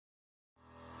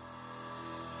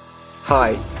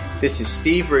Hi, this is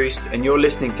Steve Roost, and you're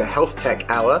listening to Health Tech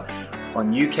Hour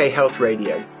on UK Health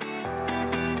Radio.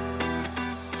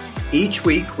 Each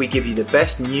week, we give you the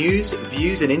best news,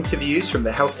 views, and interviews from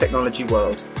the health technology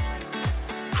world.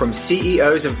 From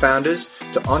CEOs and founders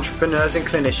to entrepreneurs and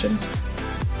clinicians,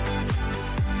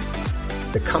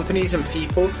 the companies and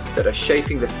people that are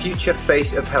shaping the future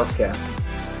face of healthcare.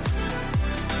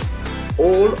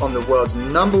 All on the world's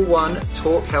 #1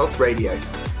 talk health radio.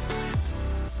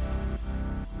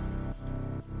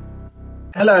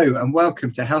 Hello and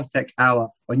welcome to Health Tech Hour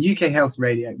on UK Health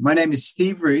Radio. My name is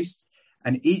Steve Roost,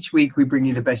 and each week we bring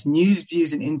you the best news,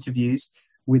 views, and interviews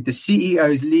with the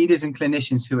CEOs, leaders, and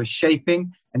clinicians who are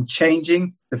shaping and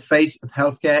changing the face of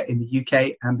healthcare in the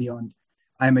UK and beyond.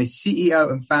 I'm a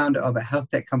CEO and founder of a health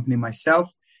tech company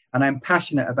myself, and I'm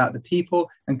passionate about the people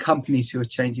and companies who are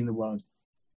changing the world.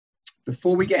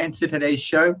 Before we get into today's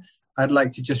show, I'd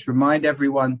like to just remind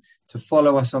everyone to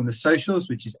follow us on the socials,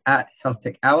 which is at Health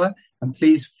Tech Hour, and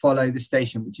please follow the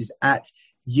station, which is at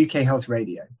UK Health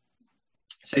Radio.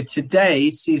 So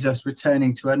today sees us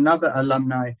returning to another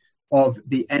alumni of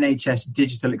the NHS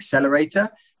Digital Accelerator,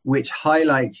 which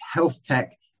highlights health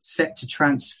tech set to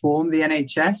transform the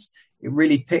NHS. It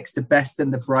really picks the best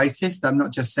and the brightest. I'm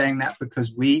not just saying that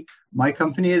because my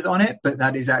company is on it, but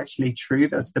that is actually true.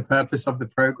 That's the purpose of the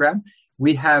program.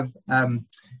 We have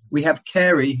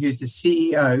Carey, who's the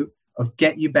CEO of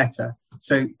getUbetter.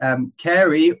 So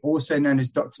Carey, also known as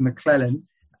Dr. McClellan,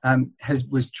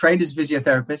 was trained as a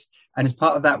physiotherapist, and as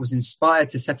part of that was inspired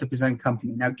to set up his own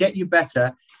company. Now,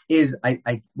 getUbetter is,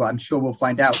 I'm sure we'll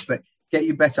find out, but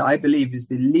getUbetter, I believe, is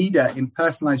the leader in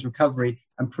personalized recovery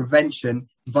and prevention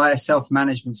via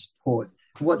self-management support.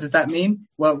 What does that mean?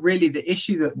 Well, really,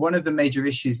 one of the major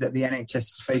issues that the NHS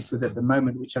is faced with at the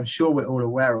moment, which I'm sure we're all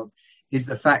aware of, is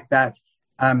the fact that,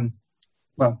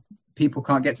 people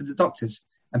can't get to the doctors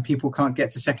and people can't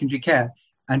get to secondary care.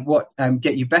 And what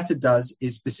getUbetter does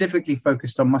is specifically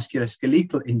focused on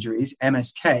musculoskeletal injuries,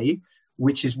 MSK,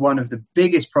 which is one of the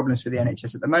biggest problems for the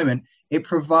NHS at the moment. It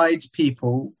provides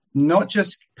people, not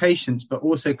just patients, but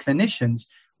also clinicians,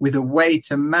 with a way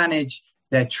to manage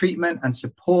their treatment and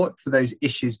support for those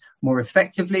issues more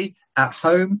effectively at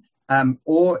home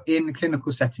or in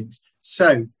clinical settings.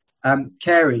 So,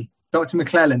 Carey, Dr.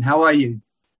 McClellan, how are you?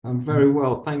 I'm very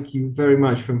well. Thank you very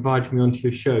much for inviting me onto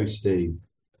your show, Steve.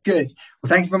 Good. Well,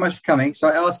 thank you very much for coming. So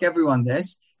I ask everyone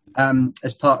this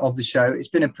as part of the show. It's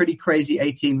been a pretty crazy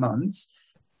 18 months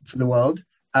for the world.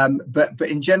 But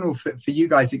in general, for you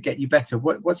guys at getUbetter,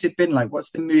 what's it been like? What's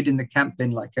the mood in the camp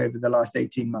been like over the last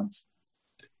 18 months?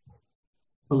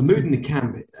 Well, the mood in the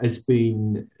camp has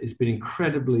been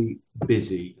incredibly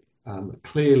busy.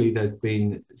 Clearly, there's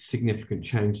been significant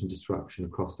change and disruption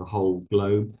across the whole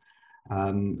globe.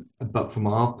 But from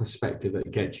our perspective at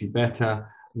getUbetter,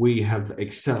 we have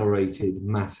accelerated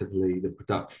massively the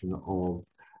production of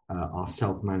our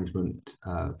self-management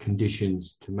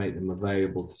conditions to make them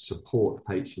available to support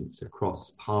patients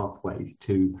across pathways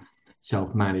to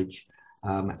self-manage.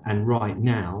 And right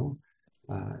now,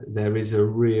 there is a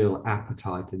real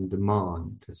appetite and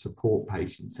demand to support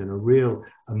patients and a real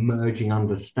emerging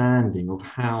understanding of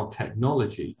how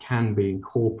technology can be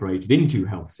incorporated into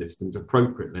health systems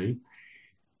appropriately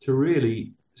to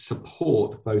really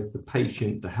support both the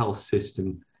patient, the health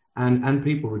system, and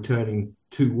people returning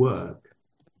to work.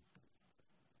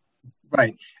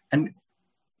 Right. And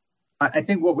I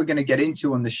think what we're going to get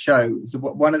into on the show is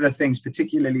one of the things,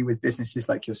 particularly with businesses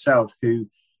like yourself, and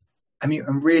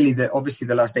really obviously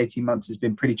the last 18 months has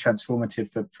been pretty transformative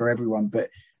for everyone,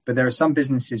 but there are some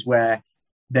businesses where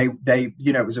they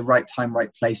it was a right time,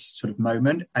 right place sort of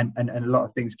moment, and a lot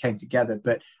of things came together.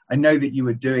 But I know that you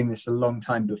were doing this a long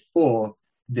time before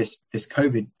this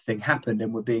COVID thing happened,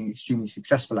 and were being extremely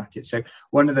successful at it. So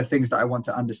one of the things that I want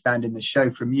to understand in the show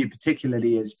from you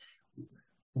particularly is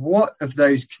what of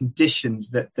those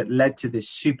conditions that led to this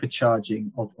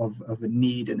supercharging of a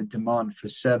need and a demand for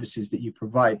services that you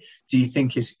provide do you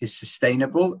think is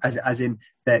sustainable, as in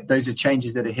that those are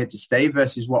changes that are here to stay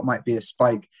versus what might be a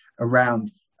spike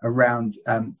around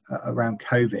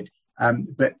COVID?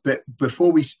 But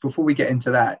before we get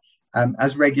into that,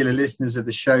 as regular listeners of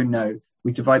the show know,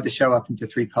 we divide the show up into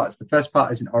 3 parts. The first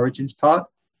part is an origins part,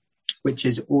 which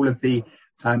is all of those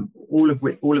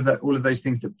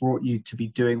things that brought you to be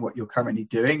doing what you're currently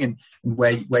doing, and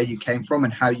where you came from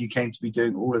and how you came to be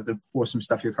doing all of the awesome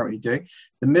stuff you're currently doing.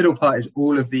 The middle part is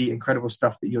all of the incredible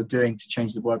stuff that you're doing to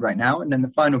change the world right now. And then the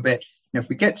final bit, if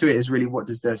we get to it, is really what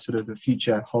does the sort of the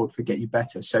future hold for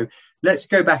getUbetter. So let's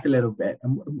go back a little bit.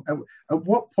 And at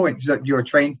what point, so you're a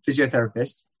trained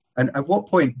physiotherapist, and at what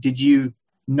point did you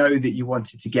know that you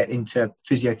wanted to get into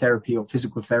physiotherapy or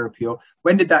physical therapy, or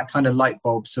when did that kind of light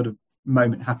bulb sort of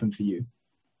moment happen for you?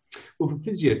 Well, for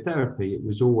physiotherapy, it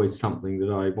was always something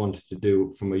that I wanted to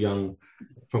do from a young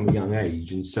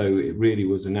age, and so it really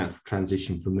was a natural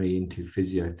transition for me into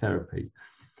physiotherapy.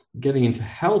 Getting into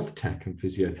health tech and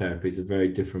physiotherapy is a very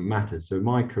different matter. So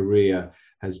my career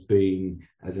has been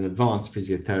as an advanced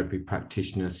physiotherapy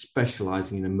practitioner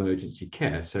specializing in emergency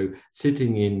care. So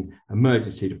sitting in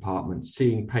emergency departments,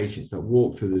 seeing patients that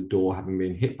walk through the door having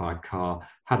been hit by a car,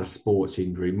 had a sports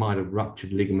injury, might have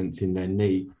ruptured ligaments in their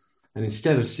knee. And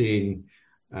instead of seeing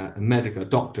a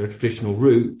doctor, a traditional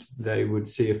route, they would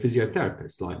see a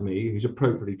physiotherapist like me who's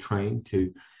appropriately trained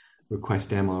to request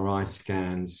MRI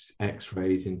scans,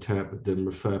 X-rays, interpret them,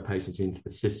 refer patients into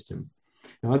the system.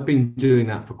 Now, I've been doing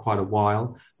that for quite a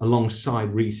while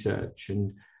alongside research,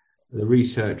 and the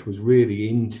research was really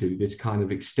into this kind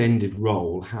of extended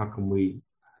role. How can we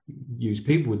use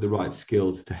people with the right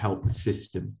skills to help the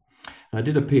system? And I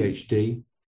did a PhD.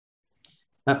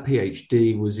 That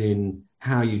PhD was in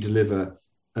how you deliver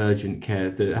urgent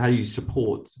care, how you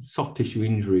support soft tissue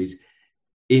injuries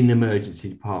in emergency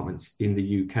departments in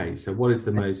the UK. So what is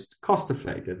the most cost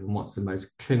effective and what's the most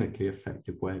clinically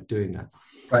effective way of doing that?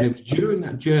 Right. And it was during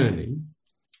that journey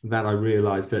that I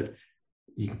realized that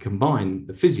you can combine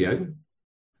the physio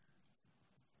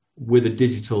with a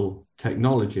digital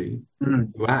technology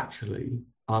to actually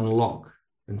unlock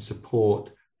and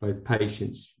support both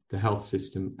patients, the health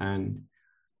system, and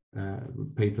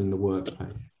people in the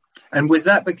workplace. And was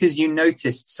that because you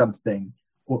noticed something,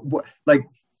 or what, like,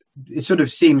 it sort of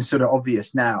seems sort of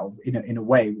obvious now in a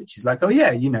way, which is like, oh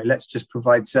yeah, let's just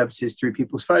provide services through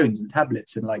people's phones and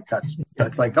tablets, and like that's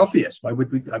like obvious. Why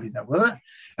would we?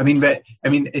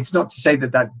 It's not to say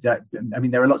that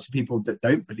there are lots of people that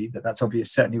don't believe that that's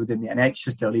obvious, certainly within the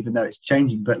NHS still, even though it's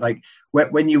changing. But like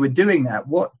when you were doing that,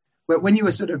 when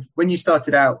you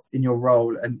started out in your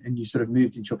role and you sort of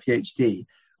moved into your PhD,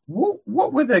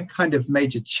 what were the kind of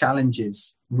major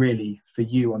challenges really for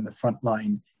you on the front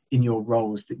line in your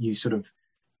roles that you sort of,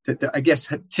 that I guess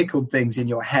had tickled things in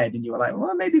your head and you were like,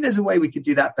 well, maybe there's a way we could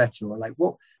do that better? Or like,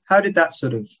 how did that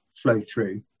sort of flow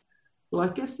through? Well,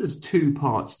 I guess there's two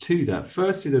parts to that.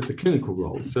 Firstly, there's the clinical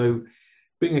role. So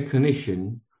being a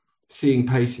clinician, seeing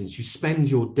patients, you spend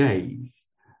your days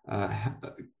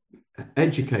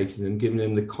educating them, giving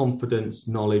them the confidence,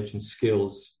 knowledge and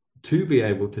skills to be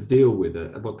able to deal with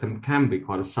what can be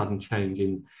quite a sudden change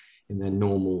in their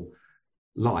normal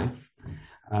life.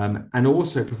 And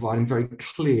also providing very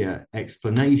clear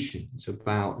explanations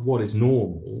about what is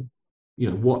normal,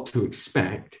 what to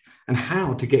expect and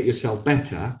how to get yourself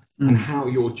better and how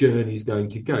your journey is going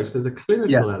to go. So there's a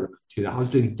clinical element to that. I was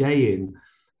doing day in,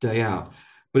 day out,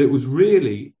 but it was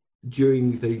really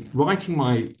during the writing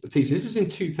my thesis. This was in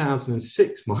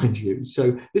 2006, mind you.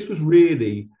 So this was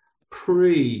really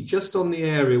just on the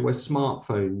area where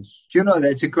smartphones. Do you know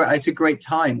that it's a great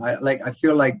time? I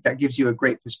feel like that gives you a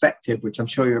great perspective, which I'm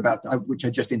sure you're about, which I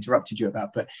just interrupted you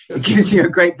about, but it gives you a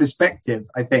great perspective,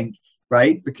 I think,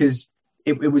 right? Because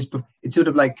it's sort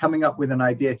of like coming up with an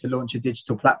idea to launch a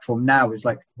digital platform now is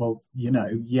like, well,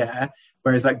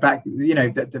 whereas like back,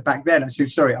 back then,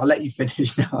 sorry, I'll let you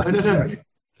finish now. I'm sorry.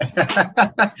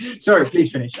 Sorry,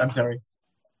 please finish. I'm sorry.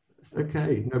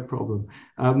 Okay, no problem.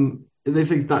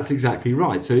 That's exactly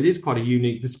right. So it is quite a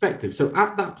unique perspective. So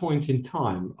at that point in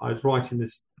time, I was writing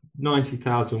this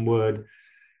 90,000 word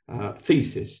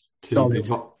thesis to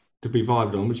be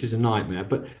vived on, which is a nightmare.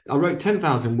 But I wrote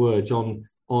 10,000 words on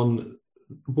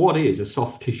what is a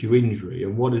soft tissue injury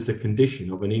and what is the condition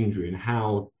of an injury and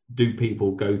how do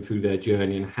people go through their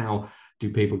journey and how do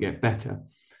people get better.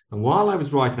 And while I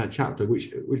was writing that chapter,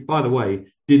 which by the way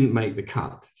didn't make the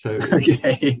cut, so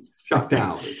okay. Chucked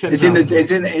out. It's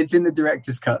in the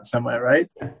director's cut somewhere, right?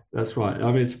 Yeah, that's right.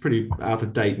 I mean, it's pretty out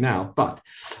of date now, but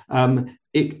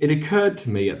it occurred to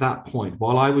me at that point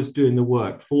while I was doing the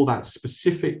work for that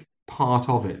specific part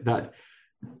of it that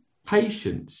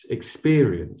patients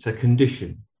experience a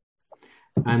condition,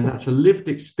 and that's a lived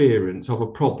experience of a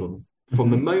problem from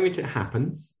the moment it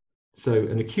happens. So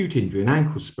an acute injury, an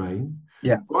ankle sprain,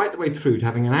 right the way through to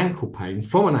having an ankle pain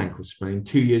from an ankle sprain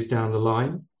 2 years down the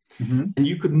line. And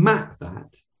you could map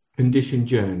that condition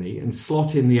journey and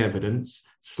slot in the evidence,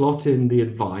 slot in the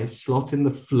advice, slot in the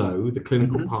flow, the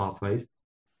clinical pathways,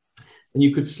 and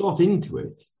you could slot into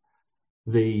it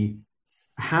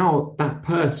how that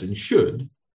person should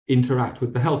interact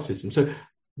with the health system. So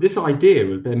this idea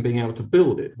of them being able to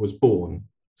build it was born.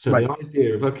 So the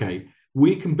idea of, okay,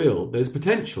 we can build, there's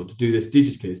potential to do this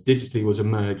digitally, as digitally was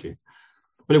emerging.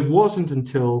 But it wasn't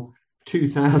until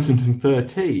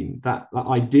 2013 that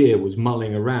idea was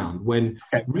mulling around, when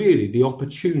really the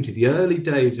opportunity, the early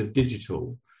days of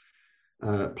digital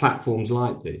platforms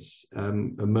like this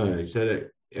emerged. So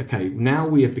that, okay, now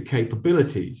we have the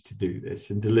capabilities to do this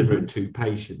and deliver it to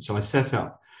patients. So I set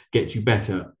up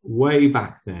getUbetter way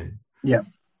back then. Yeah.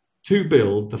 To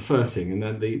build the first thing, and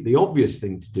then the obvious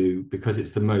thing to do, because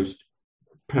it's the most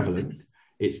prevalent,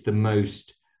 it's the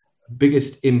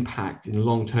biggest impact in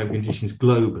long-term conditions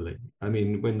globally. I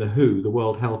mean, when the WHO, the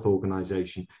World Health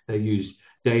Organization, they use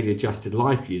daily adjusted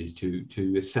life years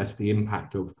to assess the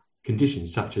impact of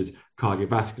conditions such as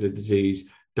cardiovascular disease,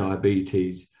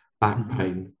 diabetes, back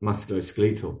pain,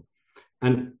 musculoskeletal.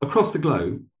 And across the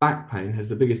globe, back pain has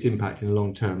the biggest impact in the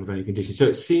long term of any condition. So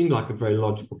it seemed like a very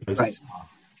logical place to start.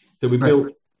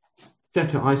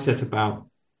 So I set about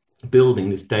building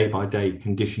this day-by-day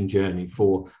condition journey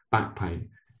for back pain.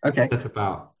 Set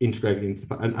about integrating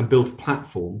into and built a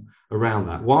platform around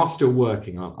that while still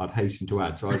working. I'd hasten to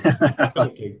add. So I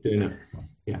was doing it.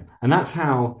 Yeah, and that's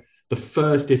how the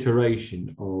first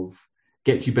iteration of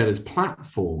getUbetter's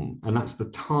platform, and that's the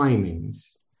timings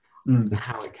and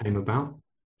how it came about.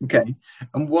 Okay,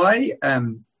 and why?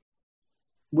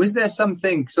 Was there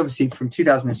something, because obviously from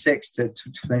 2006 to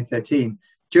 2013,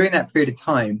 during that period of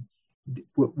time,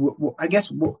 I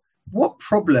guess, what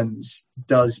problems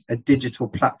does a digital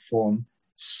platform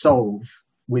solve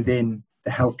within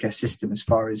the healthcare system as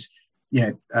far as,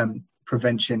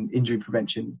 prevention, injury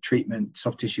prevention, treatment,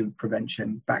 soft tissue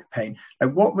prevention, back pain?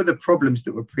 Like, what were the problems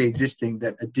that were pre-existing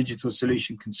that a digital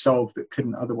solution can solve that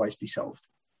couldn't otherwise be solved?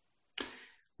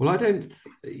 Well, I don't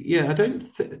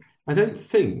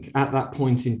think at that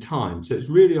point in time. So it's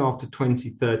really after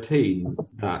 2013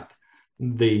 that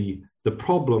the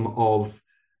problem of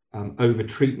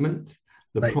over-treatment,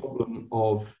 the problem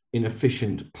of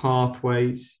inefficient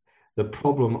pathways, the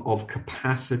problem of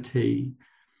capacity,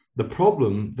 the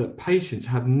problem that patients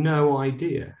have no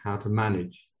idea how to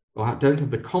manage, or don't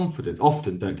have the confidence,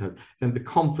 often don't have the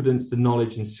confidence, the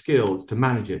knowledge and skills to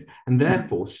manage it, and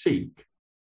therefore seek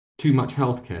too much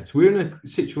healthcare. So we're in a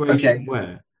situation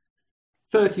where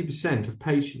 30% of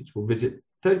patients will visit,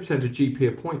 30% of GP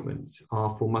appointments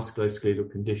are for musculoskeletal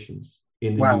conditions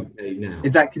in the UK now.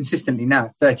 Is that consistently now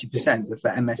 30% of the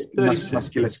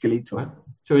musculoskeletal? Right.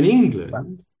 So in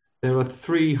England, there are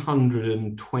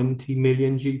 320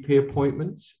 million GP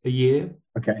appointments a year.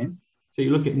 Okay. So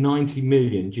you look at 90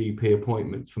 million GP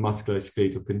appointments for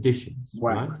musculoskeletal conditions.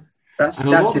 Wow. Right?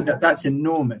 That's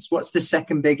enormous. What's the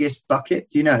second biggest bucket?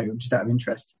 Do you know? I'm just out of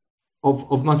interest. Of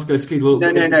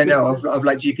musculoskeletal? No. Of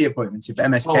like GP appointments. If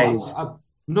MSK is...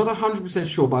 I'm not 100%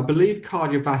 sure, but I believe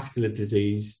cardiovascular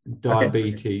disease,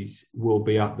 diabetes will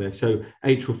be up there. So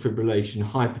atrial fibrillation,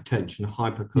 hypertension,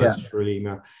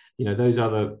 hypercholesterolemia, those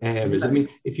other areas. I mean,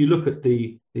 if you look at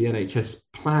the NHS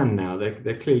plan now,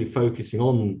 they're clearly focusing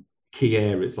on key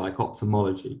areas like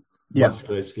ophthalmology,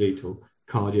 musculoskeletal,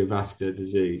 cardiovascular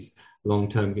disease,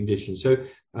 long-term conditions. So,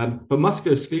 but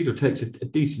musculoskeletal takes a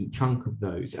decent chunk of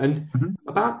those, and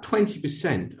about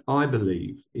 20%, I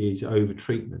believe, is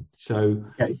over-treatment. So,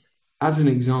 as an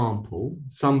example,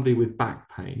 somebody with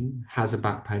back pain has a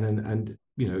back pain, and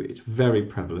it's very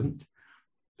prevalent.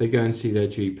 They go and see their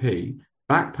GP.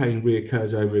 Back pain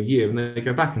reoccurs over a year, and they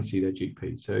go back and see their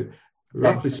GP. So,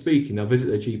 roughly speaking, they'll visit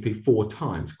their GP 4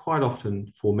 times, quite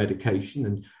often for medication,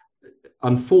 and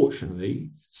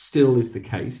unfortunately, still is the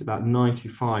case. About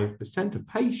 95% of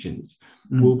patients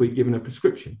will be given a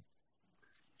prescription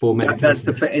for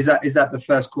medication. Is that the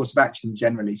first course of action,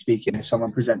 generally speaking, if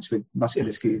someone presents with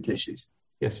musculoskeletal issues?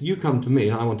 Yes, you come to me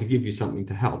and I want to give you something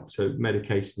to help. So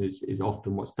medication is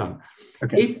often what's done.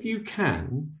 If you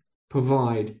can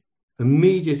provide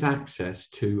immediate access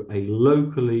to a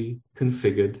locally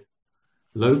configured,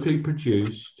 locally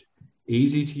produced,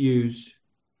 easy to use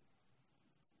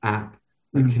app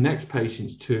that connects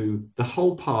patients to the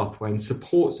whole pathway and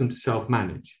supports them to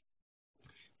self-manage,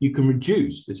 you can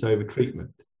reduce this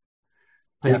over-treatment.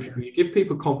 If you give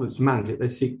people confidence to manage it, they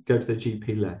go to their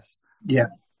GP less.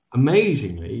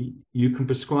 Amazingly, you can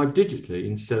prescribe digitally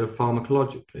instead of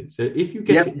pharmacologically. So if you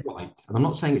get it right, and I'm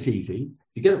not saying it's easy,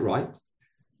 if you get it right,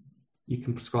 you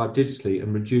can prescribe digitally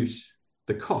and reduce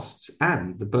the costs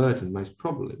and the burden, most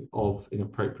probably, of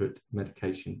inappropriate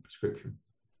medication prescription.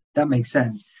 That makes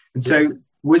sense. And so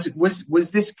was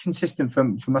this consistent for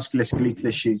musculoskeletal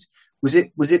issues? Was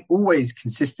it always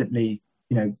consistently,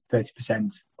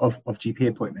 30% of GP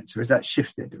appointments, or is that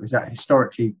shifted, or is that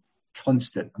historically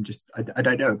constant? I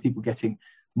don't know. Are people getting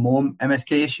more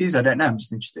MSK issues? I don't know. I'm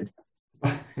just interested.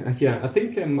 I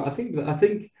think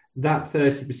that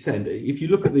 30%, if you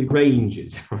look at the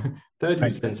ranges, right,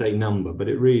 30% is a number, but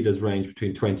it really does range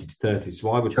between 20 to 30.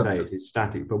 So I would say it is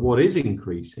static. But what is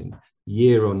increasing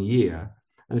year on year,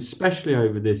 and especially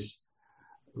over this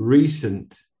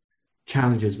recent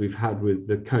challenges we've had with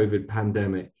the COVID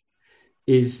pandemic,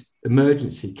 is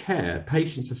emergency care.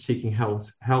 Patients are seeking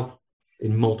health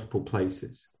in multiple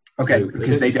places. Okay, so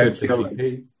because they don't feel GP,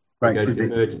 like... Right, they go to the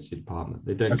emergency department.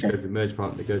 They don't just go to the emergency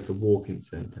department, they go to the walk-in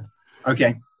centre.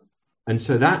 Okay. And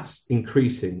so that's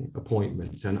increasing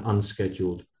appointments and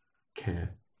unscheduled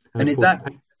care. And is that...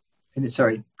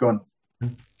 sorry, go on.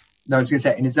 No, I was going to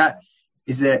say, and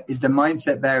is the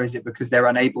mindset there, is it because they're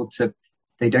unable to,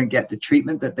 they don't get the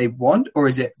treatment that they want, or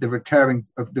is it the recurring,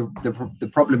 the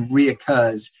problem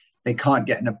reoccurs, they can't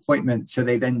get an appointment, so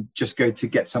they then just go to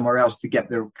get somewhere else to get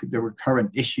the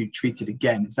recurrent issue treated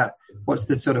again? Is that, what's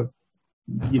the sort of,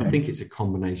 I think it's a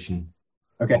combination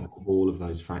of all of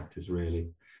those factors, really.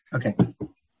 Okay,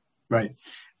 right.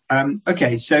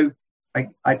 Okay, so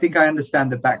I think I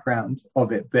understand the background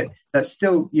of it, but that's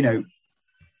still,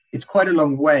 it's quite a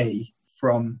long way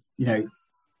from,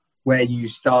 where you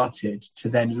started to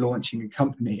then launching a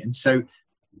company. And so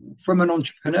from an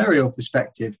entrepreneurial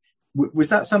perspective, was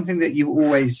that something that you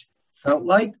always felt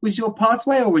like was your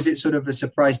pathway, or was it sort of a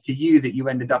surprise to you that you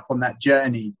ended up on that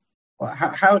journey?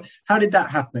 How did that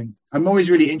happen? I'm always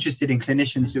really interested in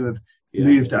clinicians who have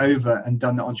moved over and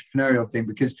done the entrepreneurial thing,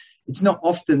 because it's not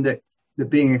often that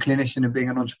being a clinician and being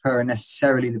an entrepreneur are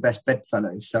necessarily the best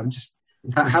bedfellows. So I'm just,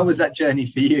 how was that journey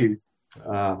for you?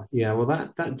 Well,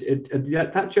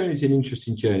 that journey is an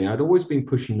interesting journey. I'd always been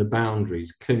pushing the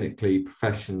boundaries clinically,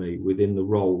 professionally, within the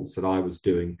roles that I was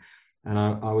doing. And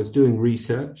I was doing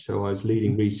research, so I was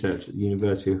leading research at the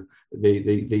university,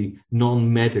 the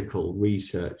non-medical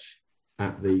research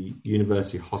at the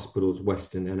University Hospitals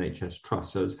Western NHS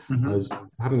Trust. So I was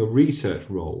having a research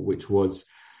role, which was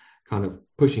kind of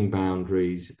pushing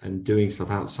boundaries and doing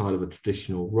stuff outside of a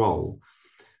traditional role.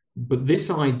 But this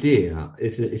idea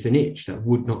is an itch that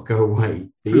would not go away.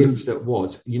 The itch that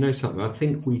was, something, I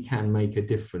think we can make a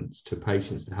difference to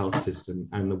patients, the health system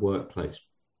and the workplace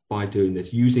by doing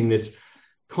this, using this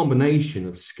combination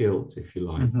of skills, if you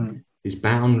like, this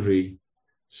boundary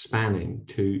spanning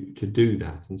to do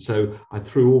that. And so I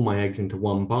threw all my eggs into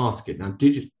one basket. Now,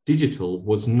 digital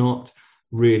was not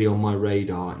really on my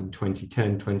radar in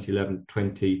 2010, 2011,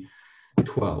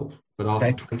 2012. But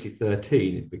after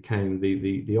 2013, it became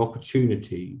the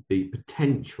opportunity, the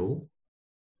potential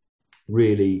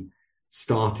really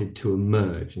started to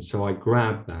emerge. And so I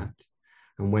grabbed that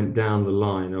and went down the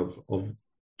line of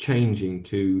changing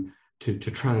to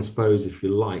transpose, if you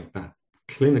like, that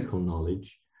clinical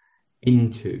knowledge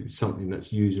into something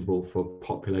that's usable for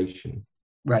population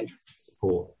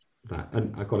support. That,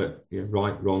 and I got it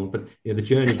right, wrong, but the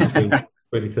journey between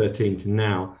 2013 to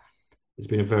now has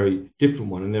been a very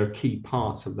different one, and there are key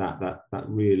parts of that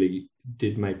really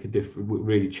did make a difference,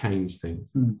 really change things.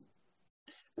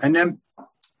 And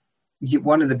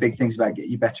one of the big things about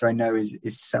getUbetter, I know,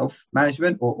 is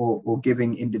self-management or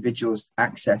giving individuals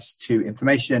access to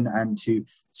information and to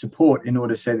support in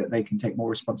order so that they can take more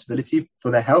responsibility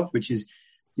for their health, which is,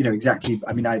 exactly.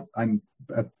 I mean, I'm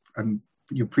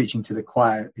you're preaching to the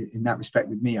choir in that respect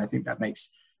with me. I think that makes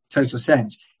total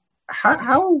sense.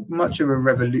 How much of a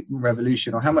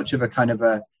revolution, or how much of a kind of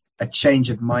a change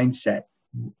of mindset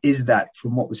is that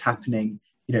from what was happening,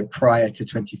 prior to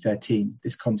 2013?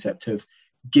 This concept of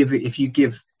if you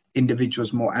give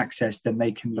individuals more access, then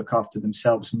they can look after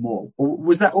themselves more. Or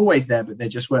was that always there, but there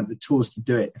just weren't the tools to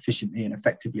do it efficiently and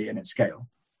effectively and at scale?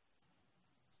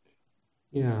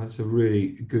 Yeah, that's a really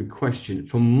good question.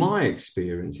 From my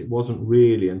experience, it wasn't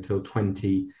really until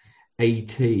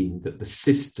 2018 that the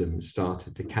system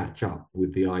started to catch up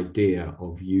with the idea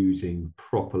of using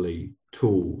properly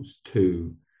tools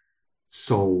to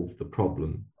solve the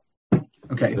problem.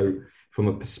 Okay. So from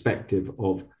a perspective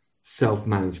of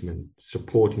self-management,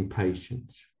 supporting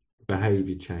patients,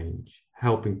 behavior change,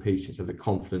 helping patients have the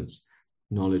confidence,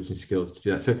 knowledge and skills to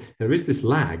do that. So there is this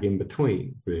lag in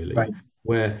between, really,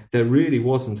 where there really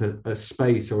wasn't a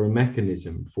space or a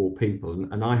mechanism for people.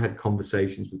 And I had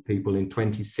conversations with people in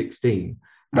 2016,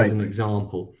 as an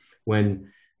example,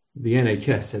 when the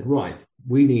NHS said,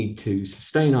 we need to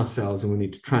sustain ourselves and we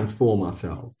need to transform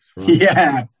ourselves.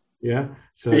 Right? Yeah.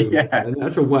 So and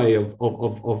that's a way of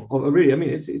really, I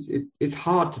mean, it's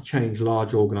hard to change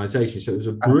large organizations. So it was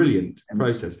a brilliant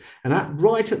process. And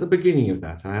right at the beginning of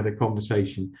that, I had a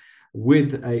conversation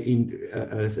with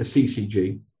a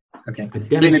CCG. Okay.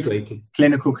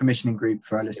 Clinical commissioning group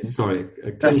for our listeners. Sorry.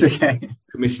 That's okay.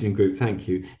 Commissioning group. Thank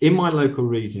you. In my local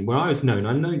region where I was known,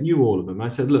 I knew all of them. I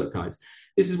said, look, guys,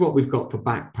 this is what we've got for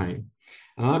back pain.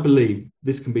 And I believe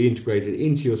this can be integrated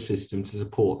into your system to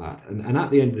support that. And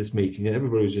at the end of this meeting,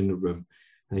 everybody was in the room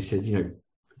and they said,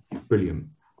 brilliant.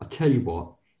 I'll tell you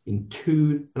what, in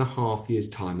 2.5 years'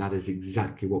 time, that is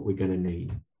exactly what we're going to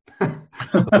need.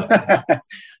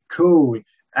 Cool.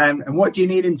 And what do you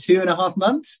need in 2.5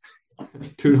 months?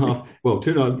 2.5. Well,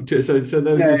 2.5. So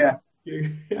those.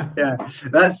 Yeah.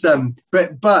 That's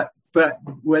but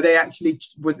were they actually?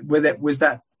 Was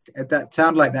that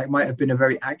sound like that might have been a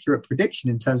very accurate prediction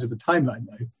in terms of the timeline,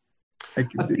 though? I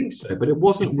think so, but it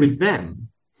wasn't with them.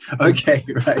 Okay,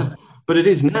 right. But it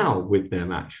is now with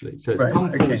them, actually. So it's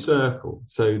come full circle.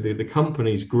 So the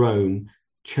company's grown,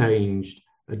 changed,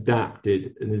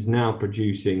 adapted, and is now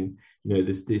producing,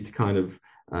 this kind of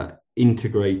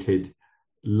integrated,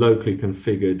 locally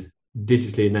configured,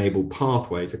 digitally enabled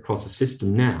pathways across the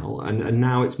system now. And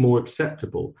now it's more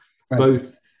acceptable.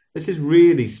 Right. This has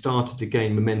really started to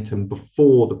gain momentum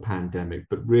before the pandemic,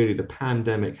 but really the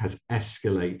pandemic has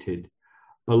escalated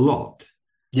a lot.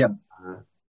 Yeah.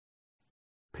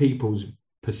 People's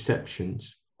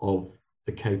perceptions of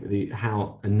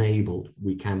how enabled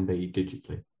we can be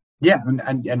digitally. Yeah,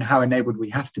 and how enabled we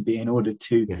have to be in order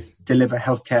to deliver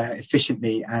healthcare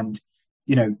efficiently and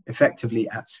effectively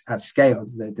at scale.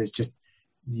 There's just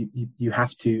you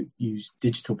have to use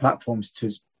digital platforms to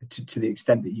the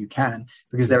extent that you can,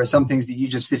 because there are some things that you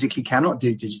just physically cannot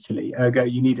do digitally. Ergo,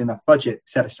 you need enough budget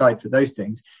set aside for those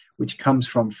things, which comes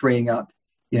from freeing up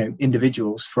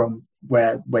individuals from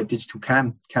where digital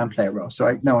can play a role. So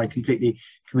I completely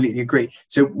agree.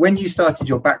 So when you started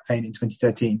your back pain in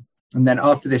 2013, and then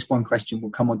after this one question,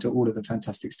 we'll come on to all of the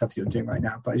fantastic stuff you're doing right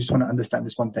now. But I just want to understand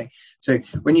this one thing. So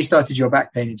when you started your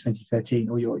back pain in 2013,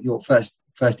 or your first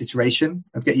iteration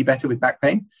of getUbetter with back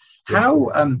pain,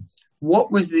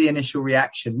 what was the initial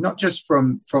reaction, not just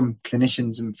from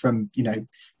clinicians and from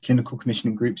clinical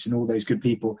commissioning groups and all those good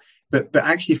people, but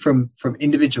actually from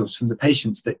individuals, from the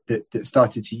patients that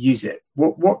started to use it?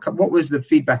 What was the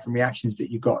feedback and reactions that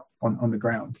you got on the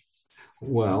ground?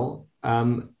 Well,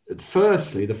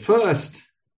 firstly, the first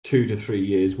 2 to 3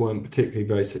 years weren't particularly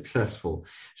very successful.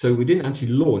 So we didn't actually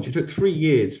launch. It took 3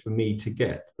 years for me to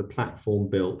get the platform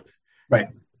built, right?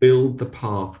 Build the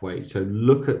pathway. So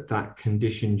look at that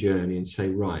condition journey and say,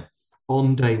 right,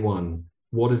 on day one,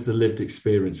 what is the lived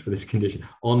experience for this condition?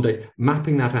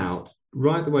 Mapping that out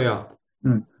right the way up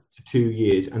to 2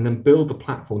 years, and then build the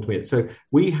platform to meet it. So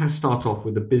we have start off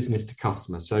with a business to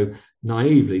customer. So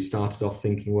naively started off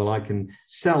thinking, well, I can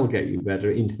sell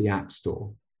getUbetter into the App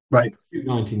Store. Right.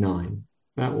 $2.99.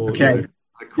 That will, okay.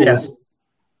 Of course,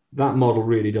 that model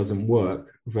really doesn't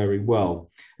work very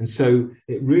well. And so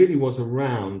it really was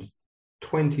around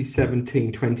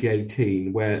 2017,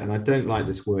 2018, and I don't like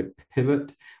this word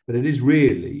pivot, but it is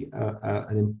really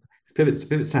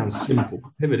pivot sounds simple,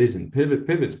 but pivot isn't.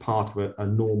 Pivot's part of a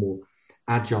normal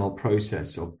agile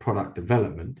process of product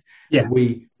development. Yeah.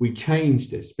 We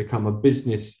changed this, become a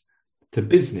business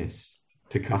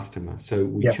to customer. So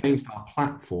we changed our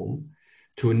platform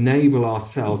to enable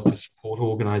ourselves to support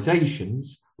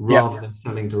organizations rather than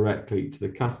selling directly to the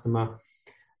customer,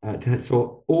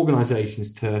 so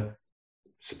organizations to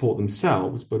support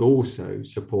themselves, but also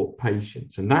support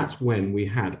patients. And that's when we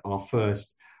had our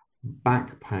first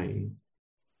back pain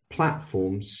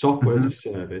platform, software as a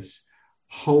service,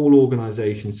 whole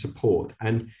organization support.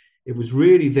 And it was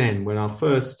really then when our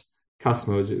first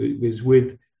customer was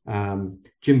with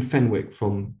Jim Fenwick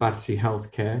from Battersea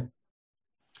Healthcare,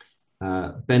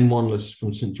 Ben Wanless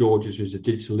from St George's, who's a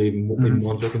digital lead in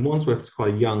Wandsworth. And Wandsworth is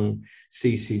quite a young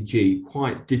CCG,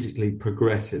 quite digitally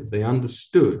progressive. They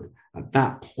understood at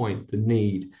that point the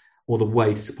need or the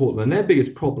way to support them. And their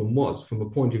biggest problem was, from a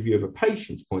point of view of a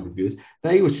patient's point of view, is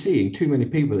they were seeing too many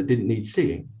people that didn't need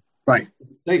seeing. Right.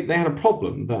 They had a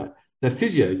problem that their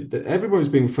physio, that everyone was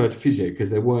being referred to physio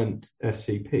because there weren't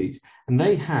FCPs. And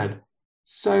they had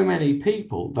so many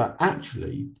people that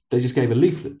actually they just gave a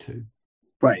leaflet to.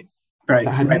 Right. That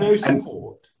had no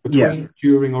support between,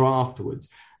 during, or afterwards.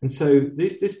 And so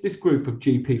this group of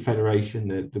GP Federation,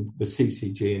 the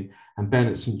CCG, and Ben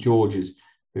at St George's,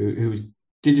 who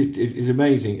is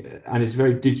amazing and is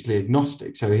very digitally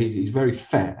agnostic. So he's very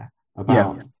fair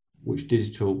about which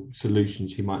digital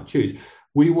solutions he might choose.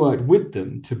 We worked with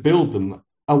them to build them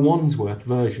a Wandsworth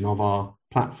version of our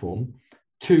platform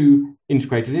to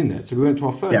integrate it in there. So we went to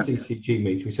our first CCG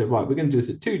meeting. We said, right, we're going to do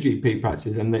this at 2 GP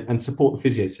practices and support the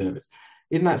physio service.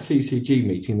 In that CCG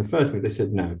meeting, the first meeting, they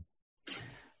said, no,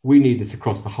 we need this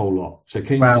across the whole lot. So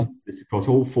can you do this across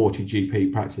all 40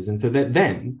 GP practices? And so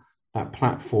then that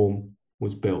platform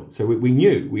was built. So we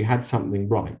knew we had something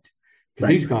right, because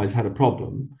these guys had a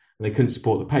problem and they couldn't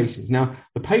support the patients. Now,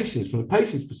 the patients, from the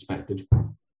patient's perspective,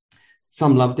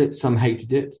 Some loved it, some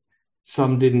hated it,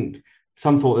 some didn't,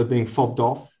 some thought they were being fobbed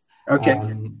off. Okay.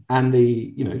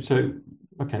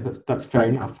 That's fair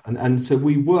enough. And so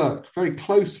we worked very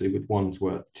closely with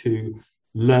Wandsworth to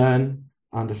learn,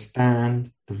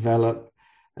 understand, develop,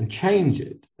 and change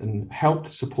it, and help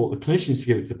to support the clinicians to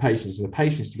give it to the patients, and the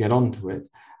patients to get onto it,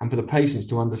 and for the patients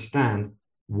to understand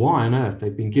why on earth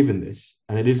they've been given this,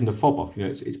 and it isn't a fob off.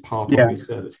 It's part of your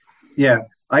service. Yeah,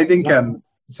 I think.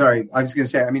 Sorry, I was going to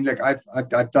say. I mean, look,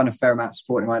 I've done a fair amount of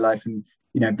sport in my life, and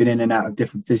been in and out of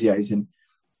different physios, and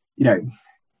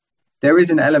there is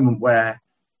an element where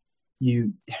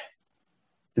the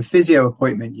physio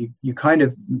appointment, you kind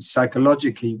of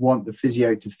psychologically want the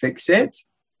physio to fix it,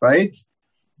 right?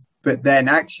 But then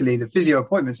actually the physio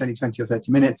appointment's only 20 or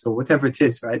 30 minutes or whatever it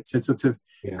is, right? So sort of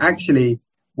actually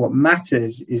what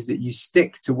matters is that you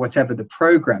stick to whatever the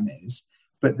program is,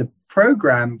 but the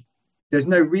program, there's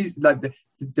no reason, like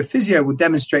the physio will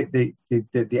demonstrate the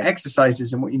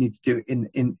exercises and what you need to do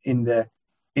in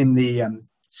the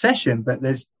session, but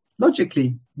there's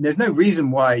no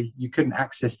reason why you couldn't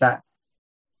access that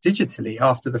digitally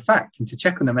after the fact and to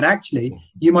check on them. And actually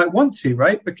you might want to,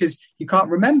 right? Because you can't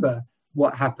remember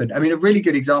what happened. I mean, a really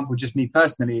good example, just me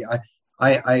personally, I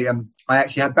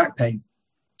actually had back pain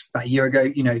about a year ago,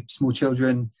 small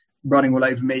children running all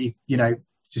over me,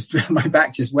 just my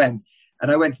back just went.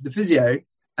 And I went to the physio,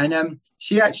 and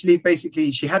she had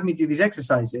me do these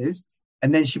exercises,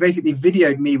 and then she basically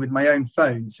videoed me with my own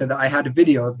phone so that I had a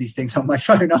video of these things on my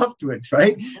phone afterwards,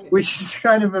 right? Which is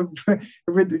kind of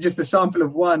just a sample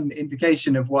of one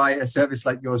indication of why a service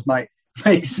like yours might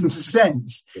make some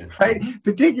sense, right?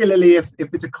 Particularly if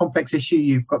it's a complex issue,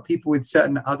 you've got people with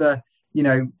certain other,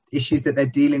 issues that they're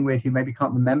dealing with who maybe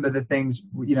can't remember the things,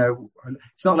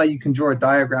 it's not like you can draw a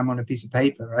diagram on a piece of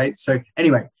paper, right? So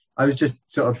anyway, I was just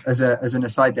sort of as an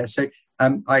aside there. So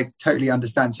I totally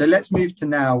understand. So let's move to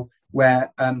now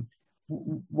where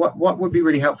what would be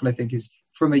really helpful, I think, is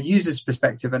from a user's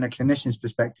perspective and a clinician's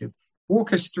perspective,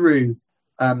 walk us through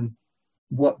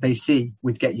what they see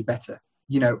with getUbetter,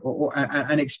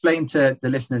 and explain to the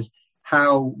listeners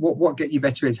what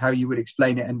getUbetter is, how you would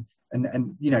explain it, and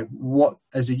what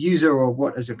as a user or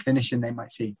what as a clinician they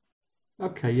might see.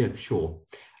 Okay, yeah, sure.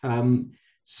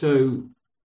 So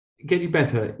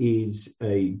getUbetter is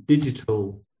a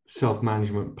digital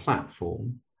self-management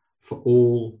platform for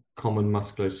all common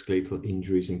musculoskeletal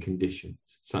injuries and conditions,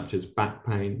 such as back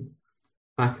pain,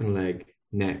 back and leg,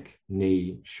 neck,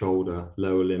 knee, shoulder,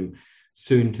 lower limb,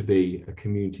 soon to be a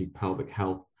community pelvic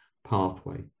health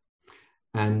pathway.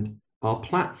 And our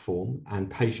platform and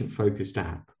patient-focused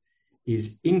app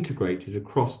is integrated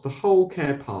across the whole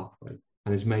care pathway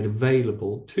and is made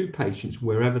available to patients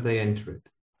wherever they enter it.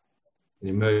 An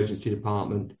emergency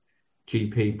department,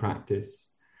 GP practice,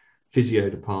 physio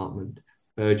department,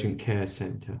 urgent care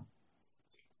centre.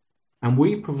 And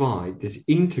we provide this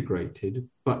integrated,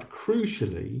 but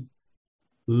crucially,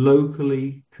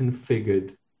 locally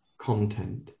configured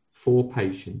content for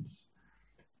patients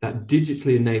that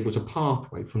digitally enables a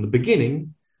pathway from the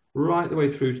beginning right the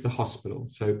way through to the hospital.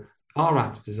 So our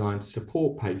app is designed to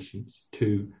support patients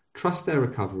to trust their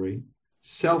recovery,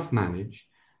 self-manage,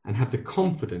 and have the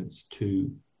confidence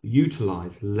to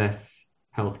utilize less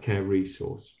healthcare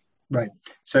resource. Right.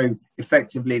 So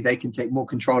effectively, they can take more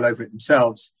control over it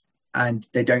themselves, and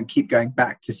they don't keep going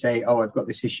back to say, "Oh, I've got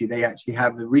this issue." They actually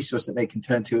have a resource that they can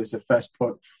turn to as a first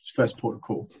port of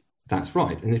call. That's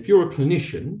right. And if you're a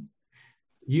clinician,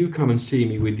 you come and see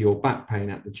me with your back pain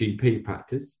at the GP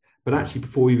practice, but actually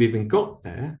before you've even got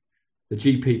there, the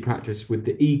GP practice with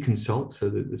the e-consult, so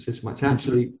that the system might say,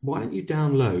 actually, why don't you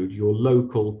download your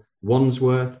local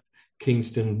Wandsworth,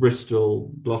 Kingston,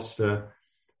 Bristol, Gloucester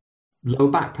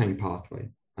lower back pain pathway.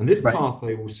 And this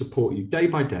pathway will support you day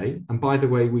by day. And by the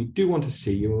way, we do want to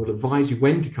see you and we'll advise you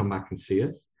when to come back and see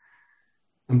us.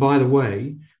 And by the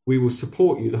way, we will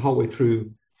support you the whole way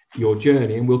through your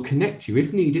journey, and we'll connect you,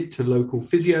 if needed, to local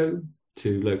physio,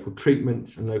 to local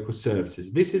treatments and local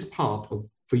services. This is part of,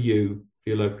 for you, for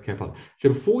your local care pathway. So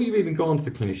before you've even gone to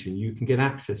the clinician, you can get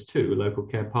access to a local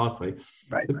care pathway.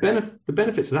 The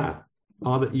benefits of that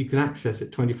are that you can access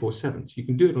it 24/7. So you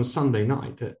can do it on Sunday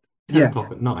night at 10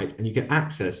 o'clock at night, and you get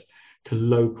access to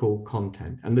local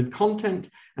content. And the content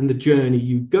and the journey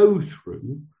you go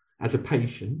through as a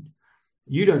patient,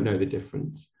 you don't know the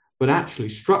difference, but actually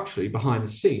structurally behind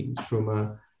the scenes from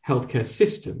a healthcare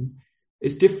system,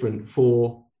 it's different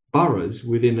for boroughs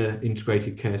within an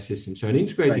integrated care system. So an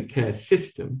integrated care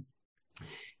system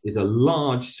is a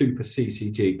large super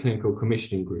CCG, clinical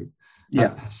commissioning group,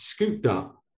 that has scooped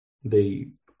up the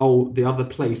other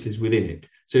places within it.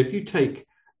 So if you take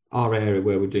our area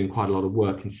where we're doing quite a lot of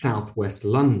work in southwest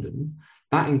London,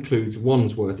 that includes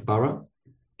Wandsworth Borough,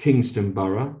 Kingston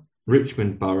Borough,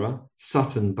 Richmond Borough,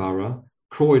 Sutton Borough,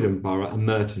 Croydon Borough and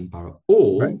Merton Borough,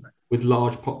 all with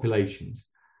large populations,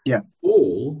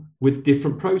 all with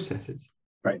different processes.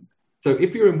 Right. So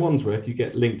if you're in Wandsworth, you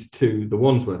get linked to the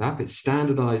Wandsworth app. It's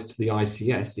standardized to the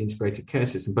ICS, the Integrated Care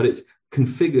System, but it's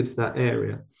configured to that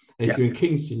area. And if you're in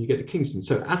Kingston, you get the Kingston.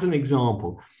 So as an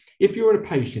example, if you're a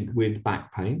patient with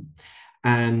back pain,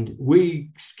 and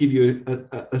we give you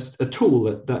a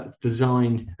tool that's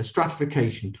designed, a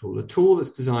stratification tool, a tool that's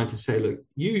designed to say, look,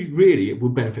 you really will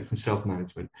benefit from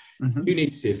self-management. Mm-hmm. You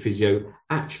need to see a physio.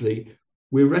 Actually,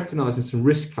 we're recognizing some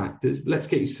risk factors. Let's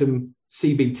get you some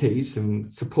CBT, some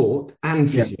support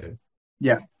and physio.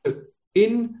 Yeah. So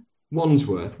in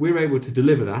Wandsworth, we're able to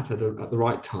deliver that at the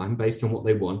right time based on what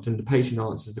they want, and the patient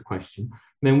answers the question. And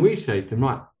then we say to them,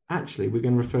 right, actually, we're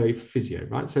going to refer you for physio,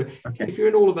 right? So if you're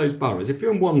in all of those boroughs, if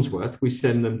you're in Wandsworth, we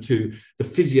send them to the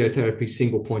physiotherapy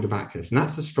single point of access, and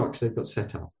that's the structure they've got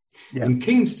set up. Yeah. In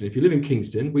Kingston, if you live in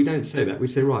Kingston, we don't say that. We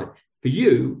say, right, for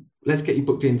you, let's get you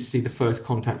booked in to see the first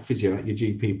contact physio at your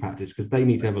GP practice because they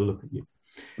need to have a look at you.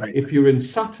 Right. If you're in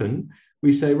Sutton,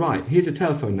 we say, right, here's a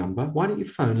telephone number. Why don't you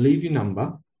phone, leave your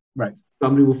number. Right.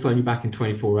 Somebody will phone you back in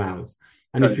 24 hours.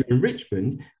 And if you're in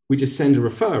Richmond, we just send a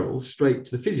referral straight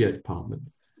to the physio department.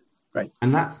 Right,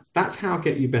 and that's how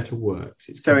getUbetter works.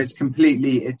 It's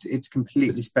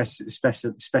completely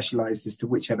specialized as to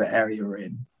whichever area you're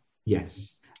in.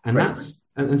 Yes, and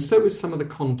and so is some of the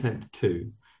content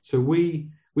too. So we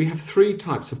have 3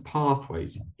 types of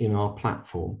pathways in our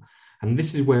platform, and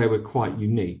this is where we're quite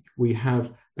unique. We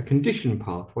have a condition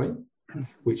pathway,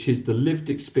 which is the lived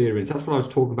experience. That's what I was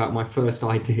talking about, my first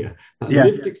idea. That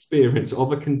lived experience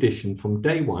of a condition from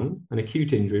day one, an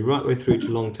acute injury, right the way through to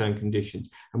long-term conditions.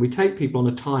 And we take people on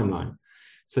a timeline.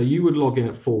 So you would log in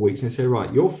at 4 weeks and say,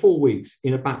 right, you're 4 weeks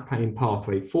in a back pain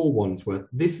pathway for Wandsworth.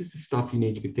 This is the stuff you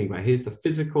need to be thinking about. Here's the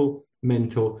physical,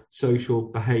 mental, social,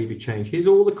 behavior change. Here's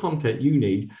all the content you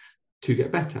need to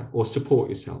get better or support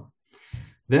yourself.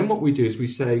 Then what we do is we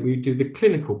do the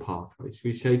clinical pathways.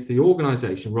 We say to the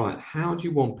organization, right, how do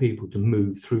you want people to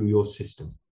move through your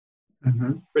system?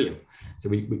 Mm-hmm. Brilliant. So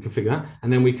we configure that,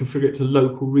 and then we configure it to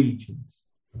local regions.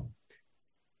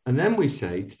 And then we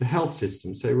say to the health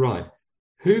system, say, right,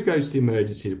 who goes to the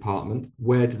emergency department?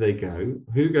 Where do they go?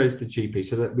 Who goes to the GP?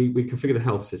 So that we configure the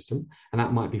health system, and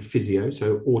that might be physio,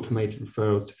 so automated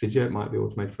referrals to physio. It might be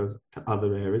automated referrals to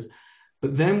other areas.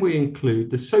 But then we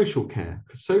include the social care,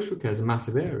 because social care is a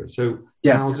massive area. So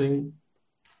housing,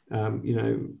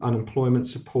 unemployment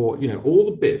support, all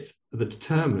the bits are the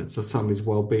determinants of somebody's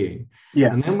well-being.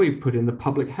 Yeah. And then we put in the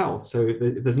public health. So if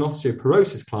there's an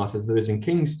osteoporosis class, as there is in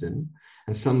Kingston,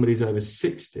 and somebody's over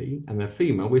 60 and they're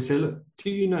female, we say, look,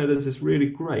 do you know there's this really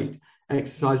great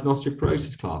exercise and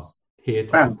osteoporosis class here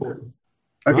to support them?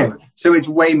 Okay, right. So it's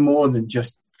way more than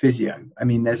just physio. I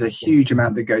mean, there's a huge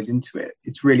amount that goes into it.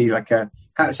 It's really like how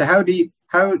do you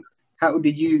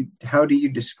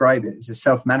describe it as a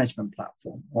self-management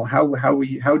platform, or how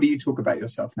do you talk about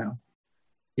yourself now?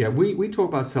 Yeah, we talk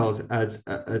about ourselves as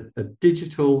a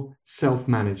digital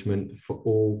self-management for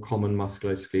all common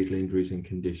musculoskeletal injuries and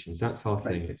conditions. That's our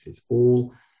thing. It's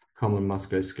all common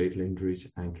musculoskeletal injuries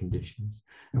and conditions.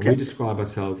 And we describe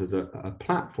ourselves as a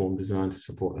platform designed to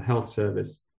support the health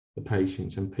service, the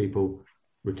patients, and people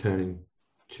returning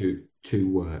to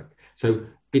work. So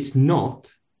it's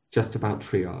not just about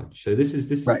triage. So this is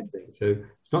the thing. So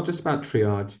it's not just about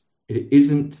triage. It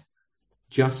isn't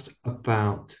just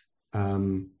about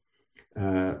triage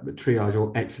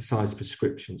or exercise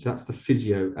prescriptions. That's the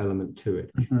physio element to it.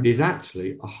 Mm-hmm. It is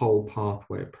actually a whole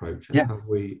pathway approach. That's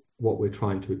what we're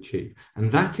trying to achieve.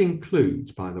 And that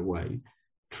includes, by the way,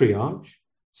 triage,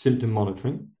 symptom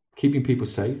monitoring, keeping people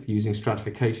safe using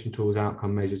stratification tools,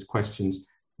 outcome measures, questions,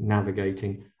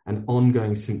 navigating, and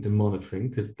ongoing symptom monitoring,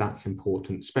 because that's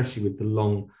important, especially with the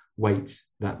long waits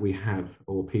that we have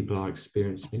or people are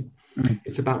experiencing. Mm-hmm.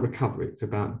 It's about recovery. It's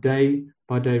about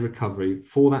day-by-day recovery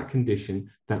for that condition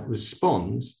that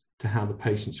responds to how the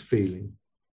patient's feeling.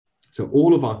 So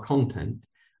all of our content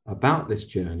about this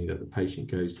journey that the patient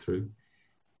goes through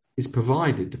is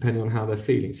provided depending on how they're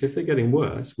feeling. So if they're getting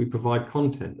worse, we provide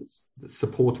content that's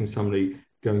supporting somebody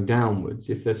going downwards.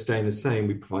 If they're staying the same,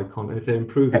 we provide content. If they're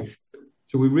improving.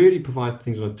 So we really provide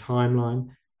things on a timeline,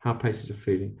 how patients are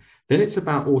feeling. Then it's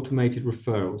about automated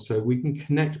referrals. So we can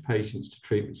connect patients to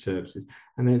treatment services.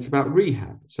 And then it's about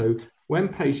rehab. So when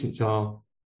patients are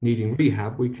needing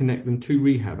rehab, we connect them to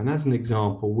rehab. And as an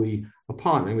example, we are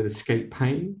partnering with Escape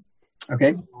Pain.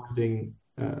 Okay. Providing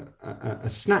a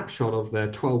snapshot of their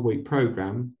 12-week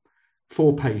program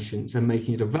for patients and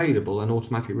making it available and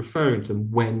automatically referring to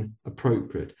them when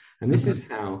appropriate. And this is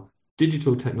how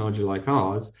digital technology like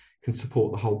ours can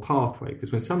support the whole pathway.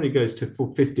 Because when somebody goes to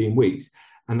for 15 weeks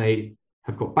and they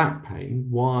have got back pain,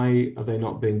 why are they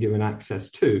not being given access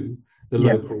to the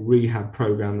local rehab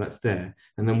program that's there?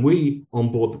 And then we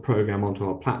onboard the program onto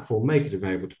our platform, make it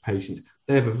available to patients.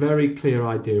 They have a very clear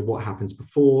idea of what happens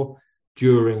before,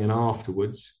 during, and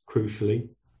afterwards, crucially.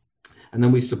 And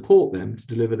then we support them to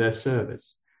deliver their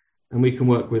service. And we can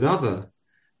work with other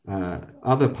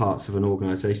parts of an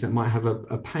organization that might have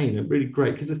a pain. And really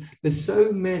great, because there's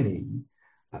so many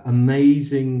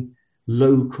amazing,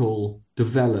 local,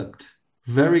 developed,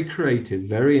 very creative,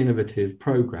 very innovative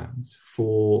programs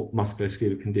for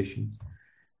musculoskeletal conditions.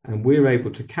 And we're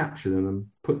able to capture them and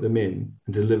put them in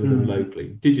and deliver them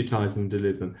locally, digitize them,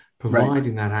 deliver them,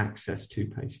 providing that access to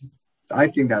patients. I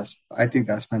think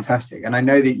that's fantastic. And I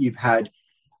know that you've had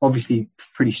obviously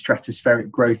pretty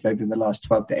stratospheric growth over the last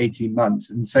 12 to 18 months.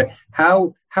 And so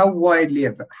how widely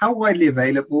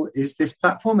available is this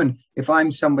platform? And if I'm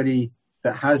somebody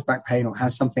that has back pain or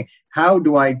has something, how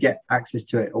do I get access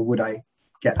to it, or would I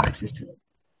get access to it?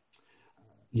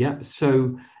 Yeah,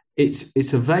 so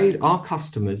it's available. Our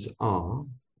customers are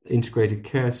integrated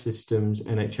care systems,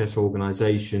 NHS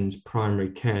organisations, primary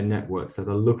care networks that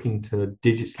are looking to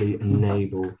digitally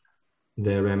enable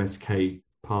their MSK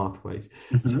pathways.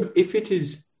 So if it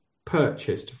is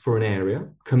purchased for an area,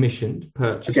 commissioned,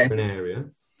 purchased for an area,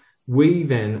 we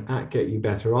then at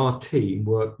getUbetter, our team,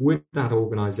 work with that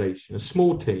organisation, a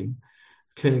small team,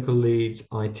 clinical leads,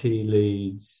 IT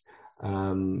leads,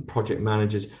 project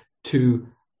managers, to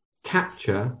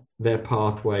capture their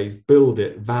pathways, build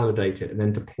it, validate it, and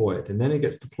then deploy it. And then it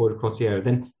gets deployed across the area.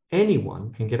 Then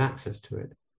anyone can get access to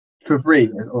it. For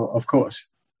free, of course.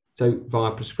 So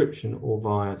via prescription or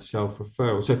via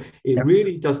self-referral. So it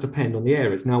really does depend on the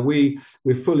areas. Now, we're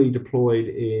fully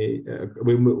deployed,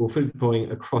 we're fully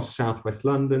deploying across Southwest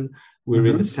London. We're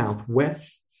in the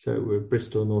Southwest, so we're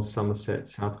Bristol, North Somerset,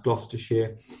 South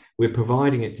Gloucestershire. We're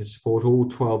providing it to support all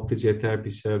 12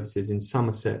 physiotherapy services in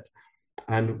Somerset.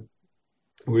 And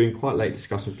we're in quite late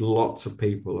discussions with lots of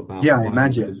people about I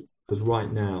imagine. Because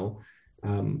right now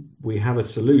we have a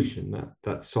solution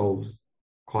that solves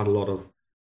quite a lot of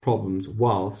problems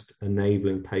whilst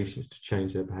enabling patients to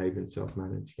change their behavior and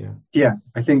self-manage.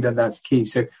 I think that's key.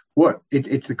 So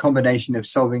it's a combination of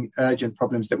solving urgent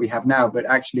problems that we have now, but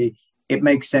actually it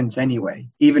makes sense anyway.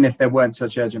 Even if there weren't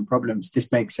such urgent problems,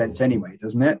 this makes sense anyway,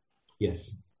 doesn't it?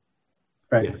 Yes.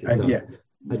 Right. Yes,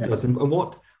 it does. And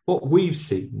what we've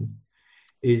seen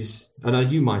is,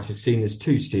 and you might have seen this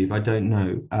too, Steve, I don't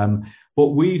know.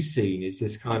 What we've seen is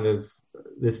this kind of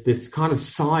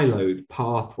siloed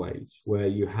pathways where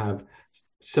you have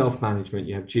self-management,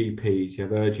 you have GPs, you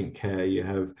have urgent care, you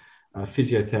have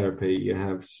physiotherapy, you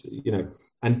have,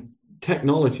 and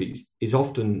technology is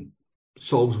often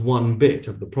solves one bit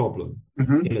of the problem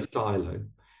in a silo.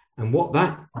 And what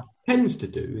that tends to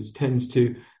do is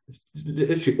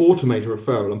literally automate a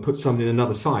referral and put somebody in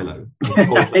another silo.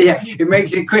 It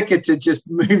makes it quicker to just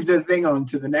move the thing on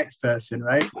to the next person,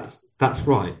 right? That's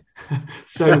right.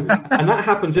 So, and that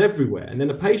happens everywhere. And then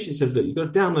the patient says, look, you've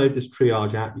got to download this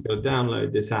triage app, you've got to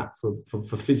download this app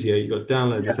for physio, you've got to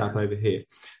download this app over here.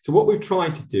 So what we've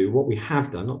tried to do, what we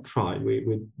have done, not tried,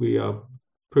 we are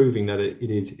proving that it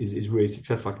is really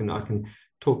successful. I can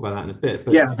talk about that in a bit.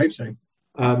 But I hope so.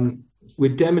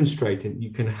 We're demonstrating you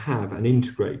can have an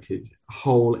integrated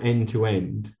whole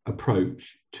end-to-end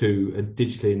approach to a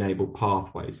digitally enabled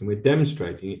pathways, and we're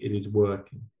demonstrating it is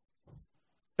working.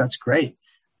 That's great.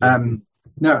 And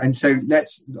so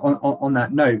let's on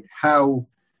that note, how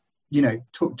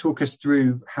talk us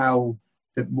through how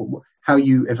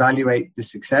you evaluate the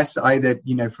success, either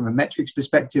from a metrics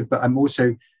perspective, but I'm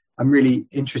really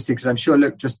interested because I'm sure,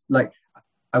 look, just like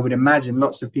I would imagine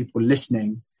lots of people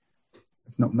listening,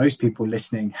 if not most people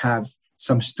listening, have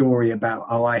some story about,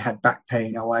 I had back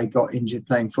pain, I got injured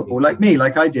playing football, like me,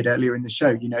 like I did earlier in the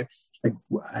show. Do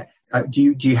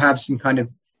you have some kind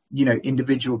of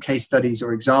individual case studies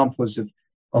or examples of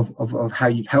how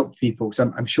you've helped people?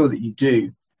 So I'm sure that you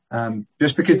do,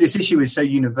 just because this issue is so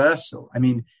universal. I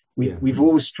mean, we've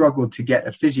all struggled to get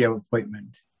a physio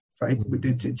appointment, right?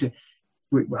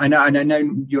 I know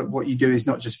what you do is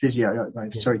not just physio.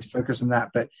 I'm sorry to focus on that,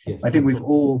 but I think we've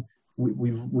all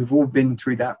been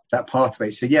through that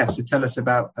pathway. So so tell us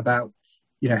about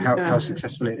how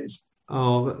successful it is.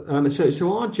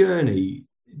 So our journey,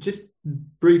 just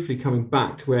briefly coming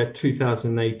back to where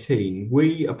 2018,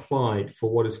 we applied for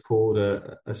what is called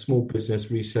a small business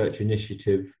research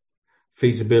initiative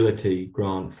feasibility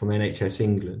grant from NHS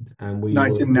England, and we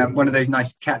nice, were and one of those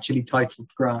nice catchily titled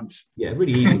grants. Yeah,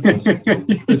 really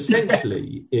easy.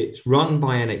 Essentially, it's run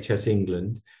by NHS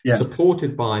England,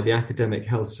 supported by the academic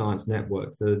health science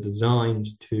networks that are designed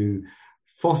to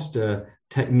foster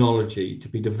technology to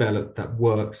be developed that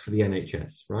works for the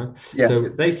NHS, right? Yeah. So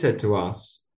they said to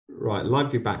us, right,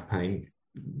 lively back pain,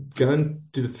 go and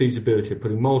do the feasibility of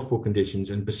putting multiple conditions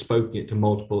and bespoking it to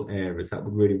multiple areas. That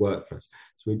would really work for us.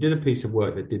 So we did a piece of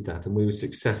work that did that, and we were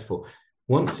successful.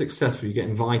 Once successful, you get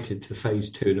invited to phase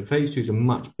 2, and phase 2 is a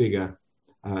much bigger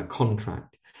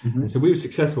contract. Mm-hmm. And so we were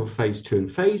successful for phase 2,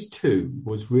 and phase 2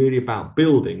 was really about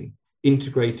building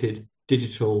integrated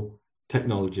digital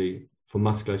technology for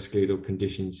musculoskeletal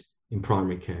conditions in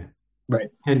primary care. Right.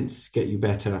 Hence,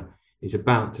 getUbetter is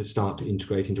about to start to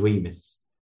integrate into EMIS.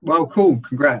 Well, cool.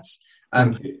 Congrats.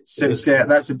 So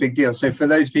that's a big deal. So for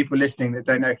those people listening that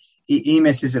don't know,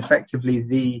 EMIS is effectively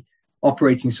the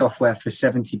operating software for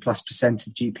 70+%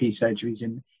 of GP surgeries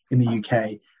in the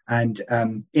UK. And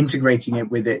integrating it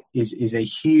with it is a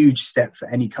huge step for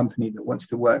any company that wants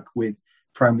to work with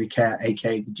primary care,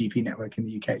 aka the GP network in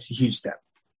the UK. It's a huge step.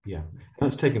 Yeah,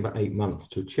 that's taken about 8 months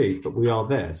to achieve, but we are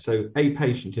there. So a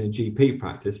patient in a GP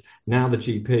practice, now the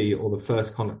GP or the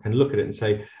first contact can look at it and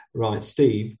say, right,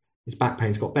 Steve, his back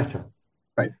pain's got better.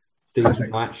 Right. Steve's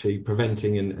actually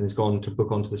preventing and has gone to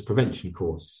book onto this prevention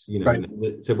course. You know, right.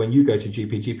 So when you go to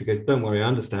GP goes, don't worry, I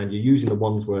understand you're using the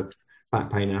Wandsworth back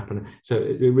pain app, and so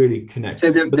it really connects.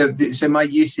 So so my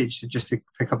usage, just to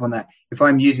pick up on that, if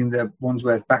I'm using the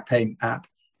Wandsworth back pain app,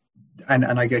 and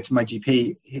I go to my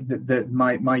GP,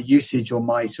 my usage or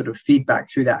my sort of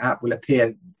feedback through that app will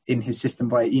appear in his system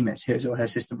via EMIS, his or her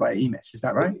system via EMIS. Is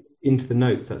that right? Into the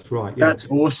notes, that's right. Yeah. That's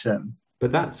awesome.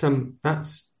 But that's a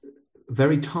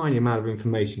very tiny amount of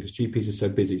information because GPs are so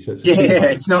busy. So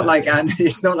it's not like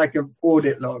an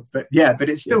audit log, but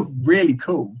it's still really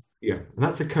cool. Yeah, and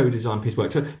that's a co-design piece of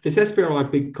work. So this SBRI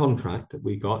big contract that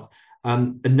we got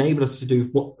enabled us to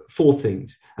do 4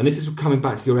 things, and this is coming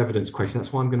back to your evidence question.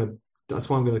 That's why I'm going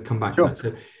to come back to that.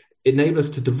 So it enabled us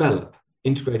to develop,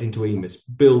 integrate into EMIS,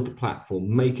 build the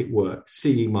platform, make it work,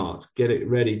 CE marked, get it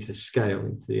ready to scale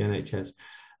into the NHS,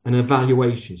 and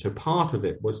evaluation. So part of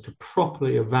it was to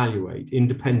properly evaluate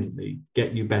independently,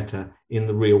 getUbetter in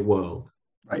the real world.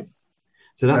 Right.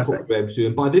 So that's what we were able to do.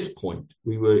 And by this point,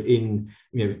 we were in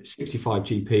 65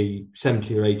 GP,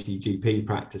 70 or 80 GP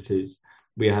practices.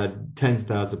 We had tens of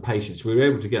thousands of patients. We were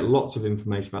able to get lots of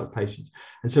information about the patients.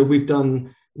 And so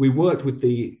we worked with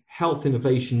the Health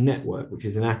Innovation Network, which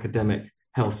is an academic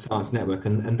health science network,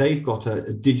 and they've got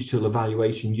a digital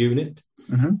evaluation unit.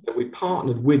 Mm-hmm. So we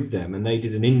partnered with them, and they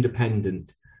did an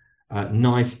independent,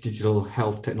 nice digital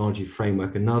health technology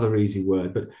framework. Another easy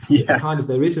word, but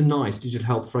there is a nice digital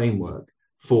health framework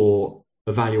for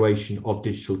evaluation of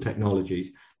digital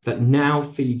technologies that now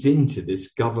feeds into this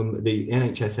the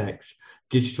NHSX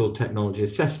digital technology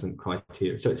assessment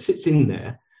criteria. So it sits in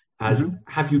there as,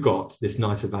 have you got this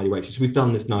nice evaluation? So we've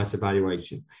done this nice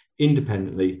evaluation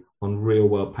independently on real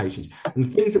world patients. And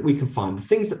the things that we can find, the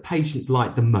things that patients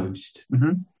like the most,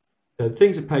 so the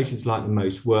things that patients like the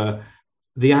most were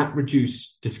the app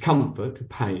reduced discomfort,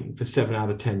 pain for 7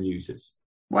 out of 10 users.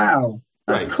 Wow.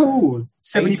 That's cool.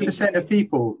 70% of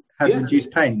people had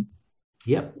reduced pain.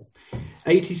 Yep.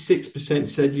 86%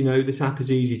 said, this app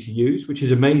is easy to use, which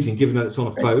is amazing given that it's on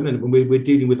a phone, and we're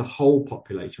dealing with the whole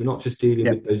population. We're not just dealing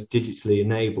with those digitally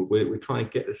enabled. We're trying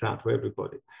to get this out to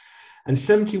everybody. And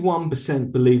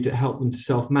 71% believed it helped them to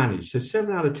self-manage. So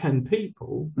 7 out of 10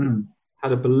 people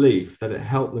had a belief that it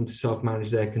helped them to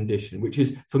self-manage their condition, which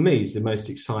is, for me, is the most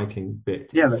exciting bit.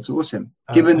 Yeah, that's awesome.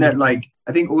 Given that,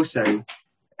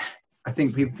 I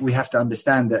think we have to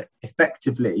understand that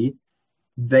effectively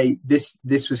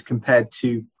this was compared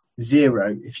to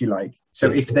 0, if you like. So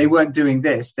if they weren't doing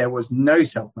this, there was no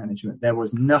self-management. There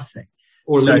was nothing.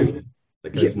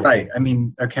 Right. I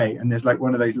mean, okay. And there's like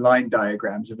one of those line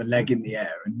diagrams of a leg in the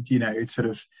air, and it's sort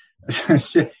of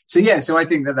so I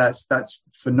think that's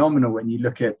phenomenal when you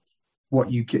look at what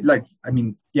you could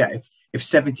if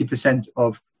 70%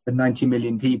 of the 90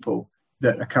 million people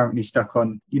that are currently stuck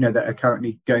on, that are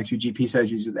currently going through GP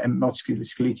surgeries with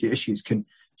musculoskeletal issues can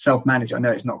self-manage. I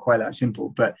know it's not quite that simple,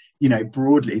 but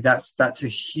broadly, that's a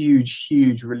huge,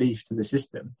 huge relief to the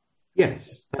system.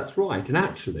 Yes, that's right. And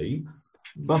actually,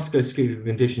 musculoskeletal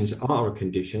conditions are a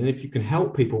condition. And if you can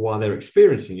help people while they're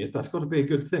experiencing it, that's got to be a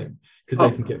good thing, because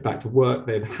they can get back to work.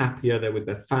 They're happier. They're with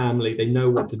their family. They know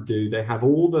what to do. They have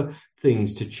all the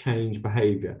things to change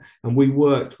behaviour. And we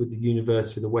worked with the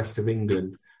University of the West of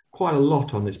England quite a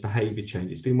lot on this behaviour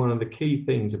change. It's been one of the key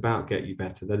things about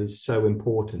getUbetter that is so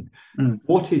important.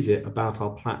 What is it about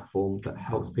our platform that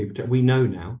helps people we know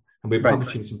now, and we're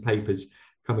publishing some papers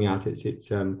coming out.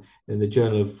 It's in the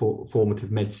Journal of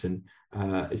Formative Medicine.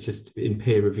 It's just in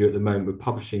peer review at the moment. We're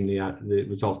publishing the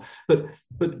results. But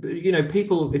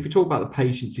people, if you talk about the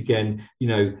patients again,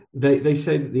 they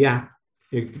say that the app,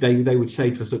 they would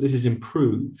say to us, look, this has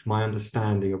improved my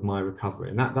understanding of my recovery,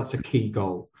 and that's a key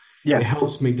goal. Yeah. It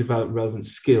helps me develop relevant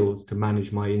skills to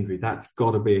manage my injury. That's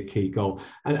got to be a key goal.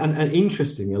 And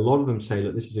interestingly, a lot of them say,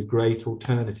 look, this is a great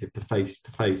alternative to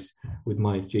face with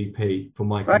my GP for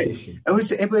my condition.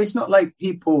 It's not like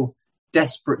people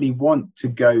desperately want to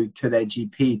go to their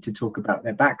GP to talk about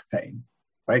their back pain,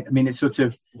 right? I mean, it's sort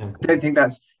of, I don't think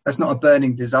that's not a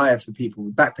burning desire for people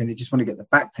with back pain. They just want to get the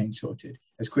back pain sorted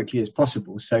as quickly as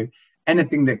possible. So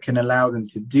anything that can allow them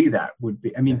to do that would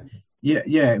be, I mean,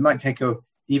 it might take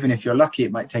even if you're lucky,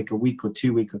 it might take a week or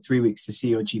 2 weeks or 3 weeks to see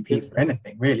your GP for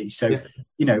anything, really. So,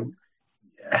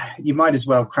 you might as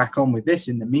well crack on with this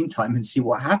in the meantime and see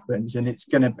what happens. And it's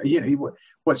going to,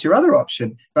 what's your other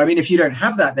option? But I mean, if you don't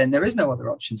have that, then there is no other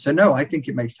option. So no, I think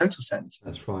it makes total sense.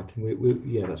 That's right.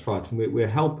 And that's right. And we're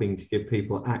helping to give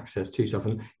people access to stuff.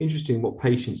 And interesting what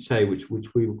patients say, which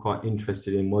we were quite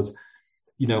interested in was,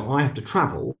 I have to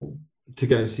travel to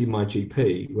go and see my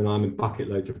GP when I'm in bucket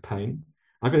loads of pain.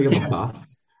 I've got to get my bus.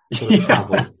 I've got to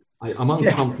travel. I'm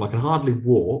uncomfortable. I can hardly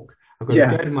walk. I've got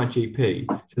to go to my GP.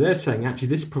 So they're saying, actually,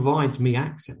 this provides me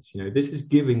access. This is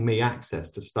giving me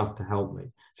access to stuff to help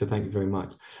me. So thank you very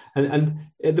much. And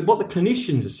what the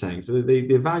clinicians are saying, so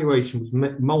the evaluation was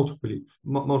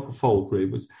multiple fold, really,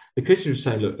 was the clinicians were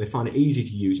saying, look, they find it easy to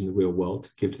use in the real world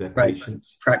to give to their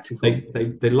patients. Practical.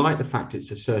 They like the fact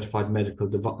it's a certified medical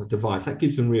device. That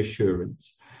gives them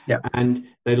reassurance. Yeah. And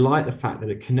they like the fact that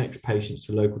it connects patients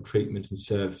to local treatment and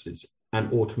services and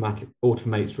automates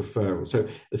referral. So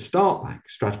the Start Back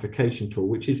stratification tool,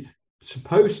 which is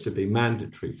supposed to be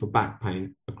mandatory for back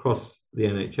pain across the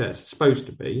NHS, supposed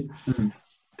to be,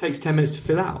 takes 10 minutes to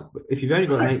fill out. But if you've only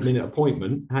got an 8-minute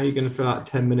appointment, how are you going to fill out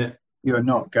a 10-minute? You're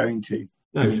not going to.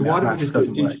 No, so why don't we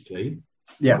just do it digitally?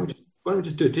 Yeah. Why don't we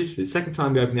just do it digitally? The second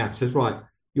time we open the app, it says, right,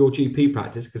 your GP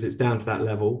practice, because it's down to that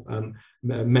level,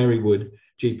 Merrywood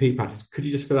GP practice, could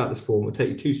you just fill out this form? It'll take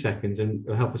you 2 seconds and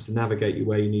it'll help us to navigate you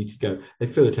where you need to go. They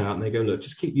fill it out and they go, look,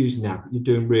 just keep using the app. You're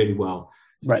doing really well.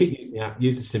 Keep using the app,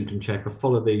 use the symptom checker,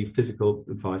 follow the physical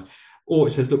advice. Or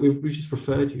it says, look, we've just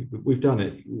referred you. We've done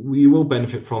it. You will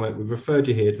benefit from it. We've referred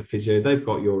you here to the physio. They've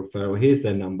got your referral. Here's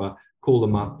their number. Call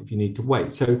them up if you need to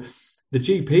wait. So the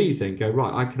GPs then go,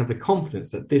 right, I can have the confidence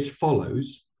that this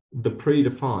follows the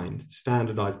predefined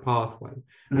standardized pathway.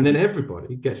 And then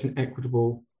everybody gets an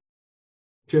equitable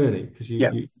journey because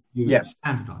you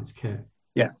standardize care.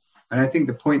 Yeah. And I think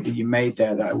the point that you made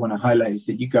there that I want to highlight is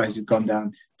that you guys have gone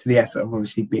down to the effort of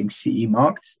obviously being CE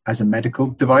marked as a medical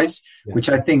device, which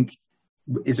I think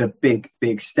is a big,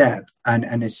 big step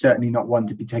and is certainly not one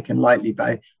to be taken lightly.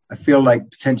 But I feel like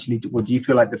potentially, do you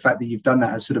feel like the fact that you've done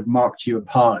that has sort of marked you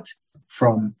apart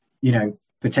from,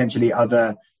 potentially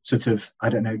other sort of, I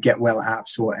don't know, get well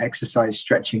apps or exercise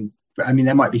stretching? I mean,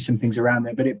 there might be some things around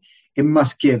there, but it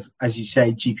must give, as you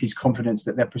say, GPs confidence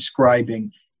that they're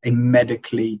prescribing a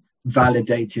medically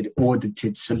validated,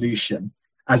 audited solution,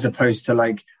 as opposed to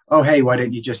like, oh, hey, why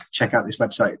don't you just check out this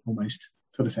website almost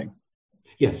sort of thing.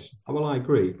 Yes, well, I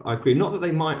agree. Not that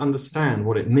they might understand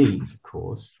what it means, of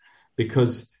course,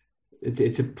 because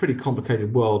it's a pretty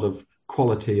complicated world of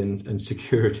quality and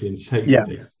security and safety.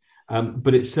 Yeah.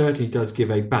 But it certainly does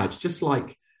give a badge, just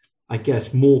like, I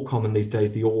guess, more common these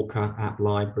days, the Orca app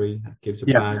library that gives a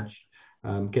badge.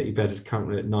 getUbetter is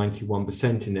currently at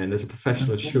 91% in there. And there's a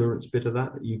professional assurance bit of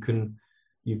that you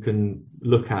can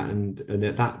look at, and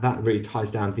that really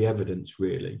ties down the evidence,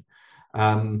 really.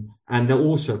 And there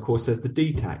also, of course, there's the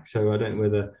DTAC. So I don't know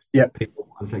whether people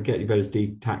want to say getUbetter is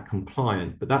DTAC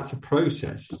compliant, but that's a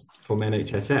process from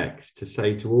NHSX to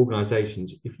say to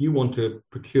organisations, if you want to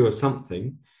procure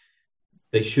something,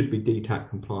 they should be DTAC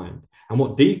compliant. And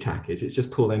what DTAC is, it's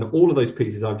just pulling all of those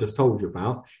pieces I've just told you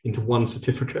about into one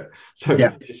certificate. So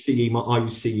CE mark, are you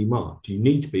CE marked? Do you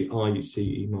need to be? Are you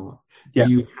CE marked? Do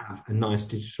you have a nice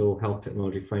digital health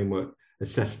technology framework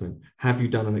assessment? Have you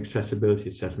done an accessibility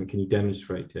assessment? Can you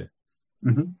demonstrate it?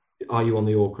 Mm-hmm. Are you on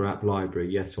the Orca app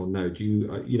library? Yes or no? Do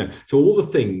you, so all the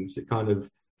things that kind of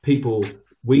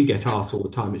we get asked all the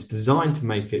time, it's designed to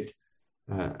make it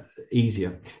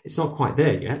easier. It's not quite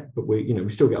there yet, but we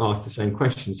still get asked the same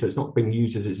questions, so it's not being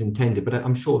used as it's intended, but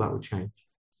I'm sure that will change.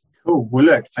 Cool. Well,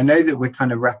 look, I know that we're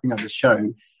kind of wrapping up the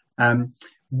show.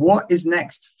 What is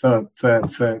next for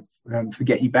for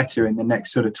getUbetter in the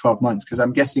next sort of 12 months? Because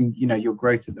I'm guessing, your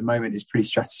growth at the moment is pretty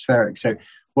stratospheric. So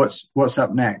what's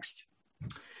up next?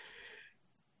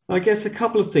 I guess a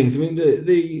couple of things. I mean,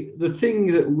 the thing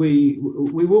that we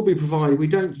will be providing, we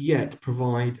don't yet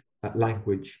provide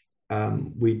language.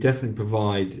 We definitely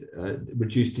provide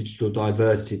reduced digital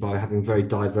diversity by having very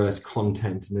diverse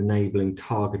content and enabling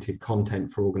targeted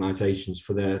content for organisations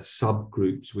for their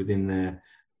subgroups within their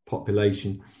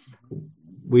population.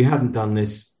 We hadn't done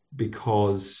this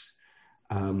because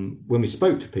when we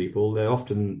spoke to people, they're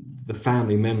often the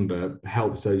family member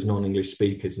helps those non-English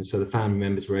speakers, and so the family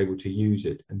members were able to use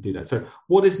it and do that. So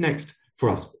what is next for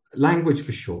us? Language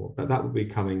for sure, but that will be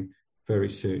coming very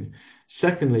soon.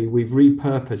 Secondly, we've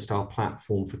repurposed our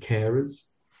platform for carers.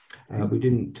 We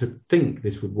didn't think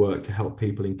this would work to help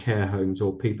people in care homes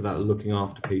or people that are looking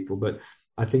after people, but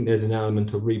I think there's an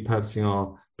element of repurposing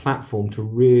our platform to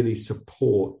really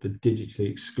support the digitally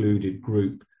excluded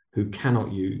group who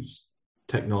cannot use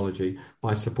technology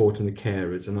by supporting the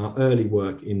carers. And our early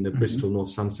work in the Bristol,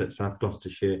 North Somerset, South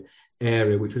Gloucestershire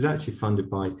area, which was actually funded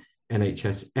by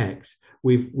NHSX,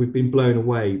 we've been blown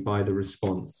away by the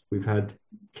response. We've had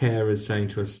carers saying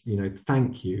to us,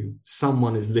 thank you,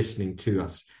 someone is listening to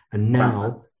us, and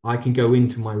now I can go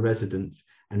into my residents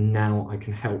and now I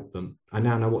can help them. I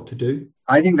now know what to do.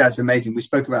 I think that's amazing. We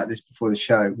spoke about this before the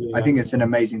show. Yeah. I think it's an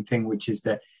amazing thing, which is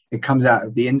that it comes out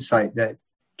of the insight that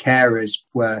carers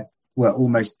were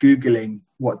almost Googling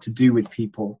what to do with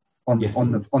people on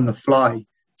the fly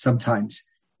sometimes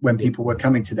when people were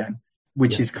coming to them,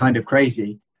 which is kind of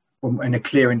crazy, and a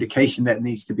clear indication that it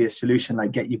needs to be a solution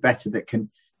like getUbetter that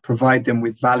can provide them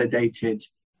with validated,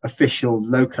 official,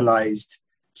 localized,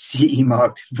 CE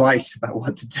marked advice about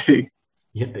what to do.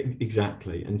 Yeah,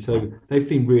 exactly. And so they've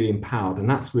been really empowered, and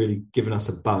that's really given us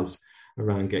a buzz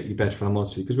around getUbetter, for our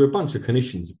modesty, because we're a bunch of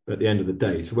clinicians at the end of the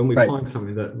day. So when we find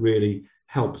something that really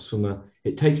helps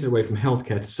it takes it away from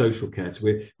healthcare to social care. So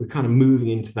we're kind of moving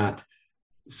into that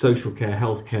social care,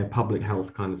 healthcare, public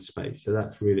health kind of space. So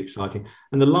that's really exciting.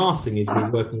 And the last thing is we're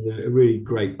working with a really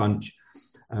great bunch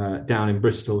down in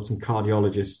Bristol, some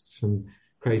cardiologists, some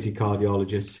crazy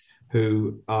cardiologists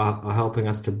who are helping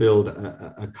us to build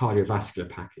a cardiovascular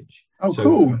package. Oh, so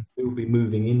cool. We'll be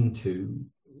moving into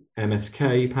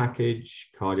MSK package,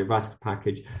 cardiovascular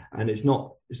package, and it's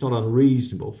not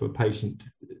unreasonable for a patient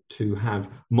to have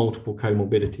multiple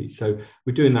comorbidities. So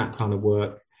we're doing that kind of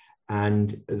work.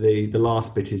 And the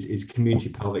last bit is community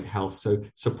pelvic health, so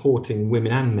supporting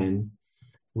women and men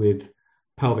with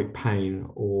pelvic pain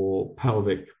or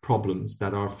pelvic problems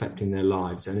that are affecting their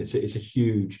lives. And it's a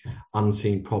huge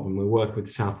unseen problem. We work with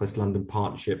the South West London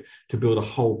Partnership to build a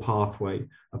whole pathway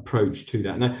approach to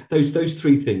that. Now, those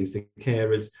three things, the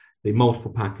carers, the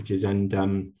multiple packages, and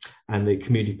the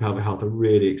community pelvic health, are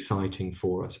really exciting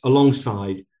for us,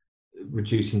 alongside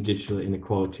reducing digital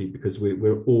inequality, because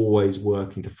we're always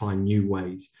working to find new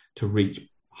ways to reach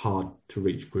hard to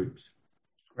reach groups.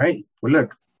 Great. Well,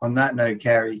 look, on that note,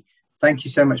 Carey, thank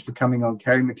you so much for coming on.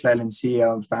 Carey McClellan,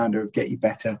 CEO and founder of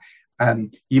getUbetter.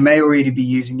 You may already be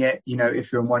using it,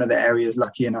 if you're in one of the areas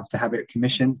lucky enough to have it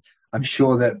commissioned. I'm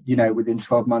sure that, within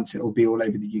 12 months, it will be all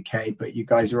over the UK, but you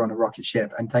guys are on a rocket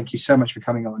ship. And thank you so much for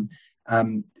coming on.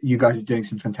 You guys are doing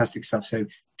some fantastic stuff. So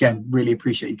again, really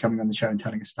appreciate you coming on the show and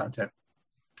telling us about it.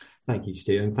 Thank you,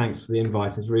 Steve. And thanks for the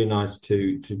invite. It's really nice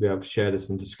to be able to share this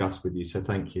and discuss with you. So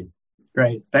thank you.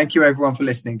 Great. Thank you, everyone, for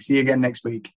listening. See you again next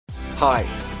week. Hi,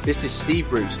 this is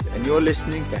Steve Roost, and you're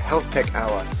listening to Health Tech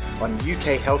Hour on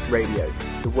UK Health Radio,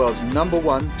 the world's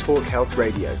 #1 talk health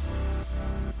radio.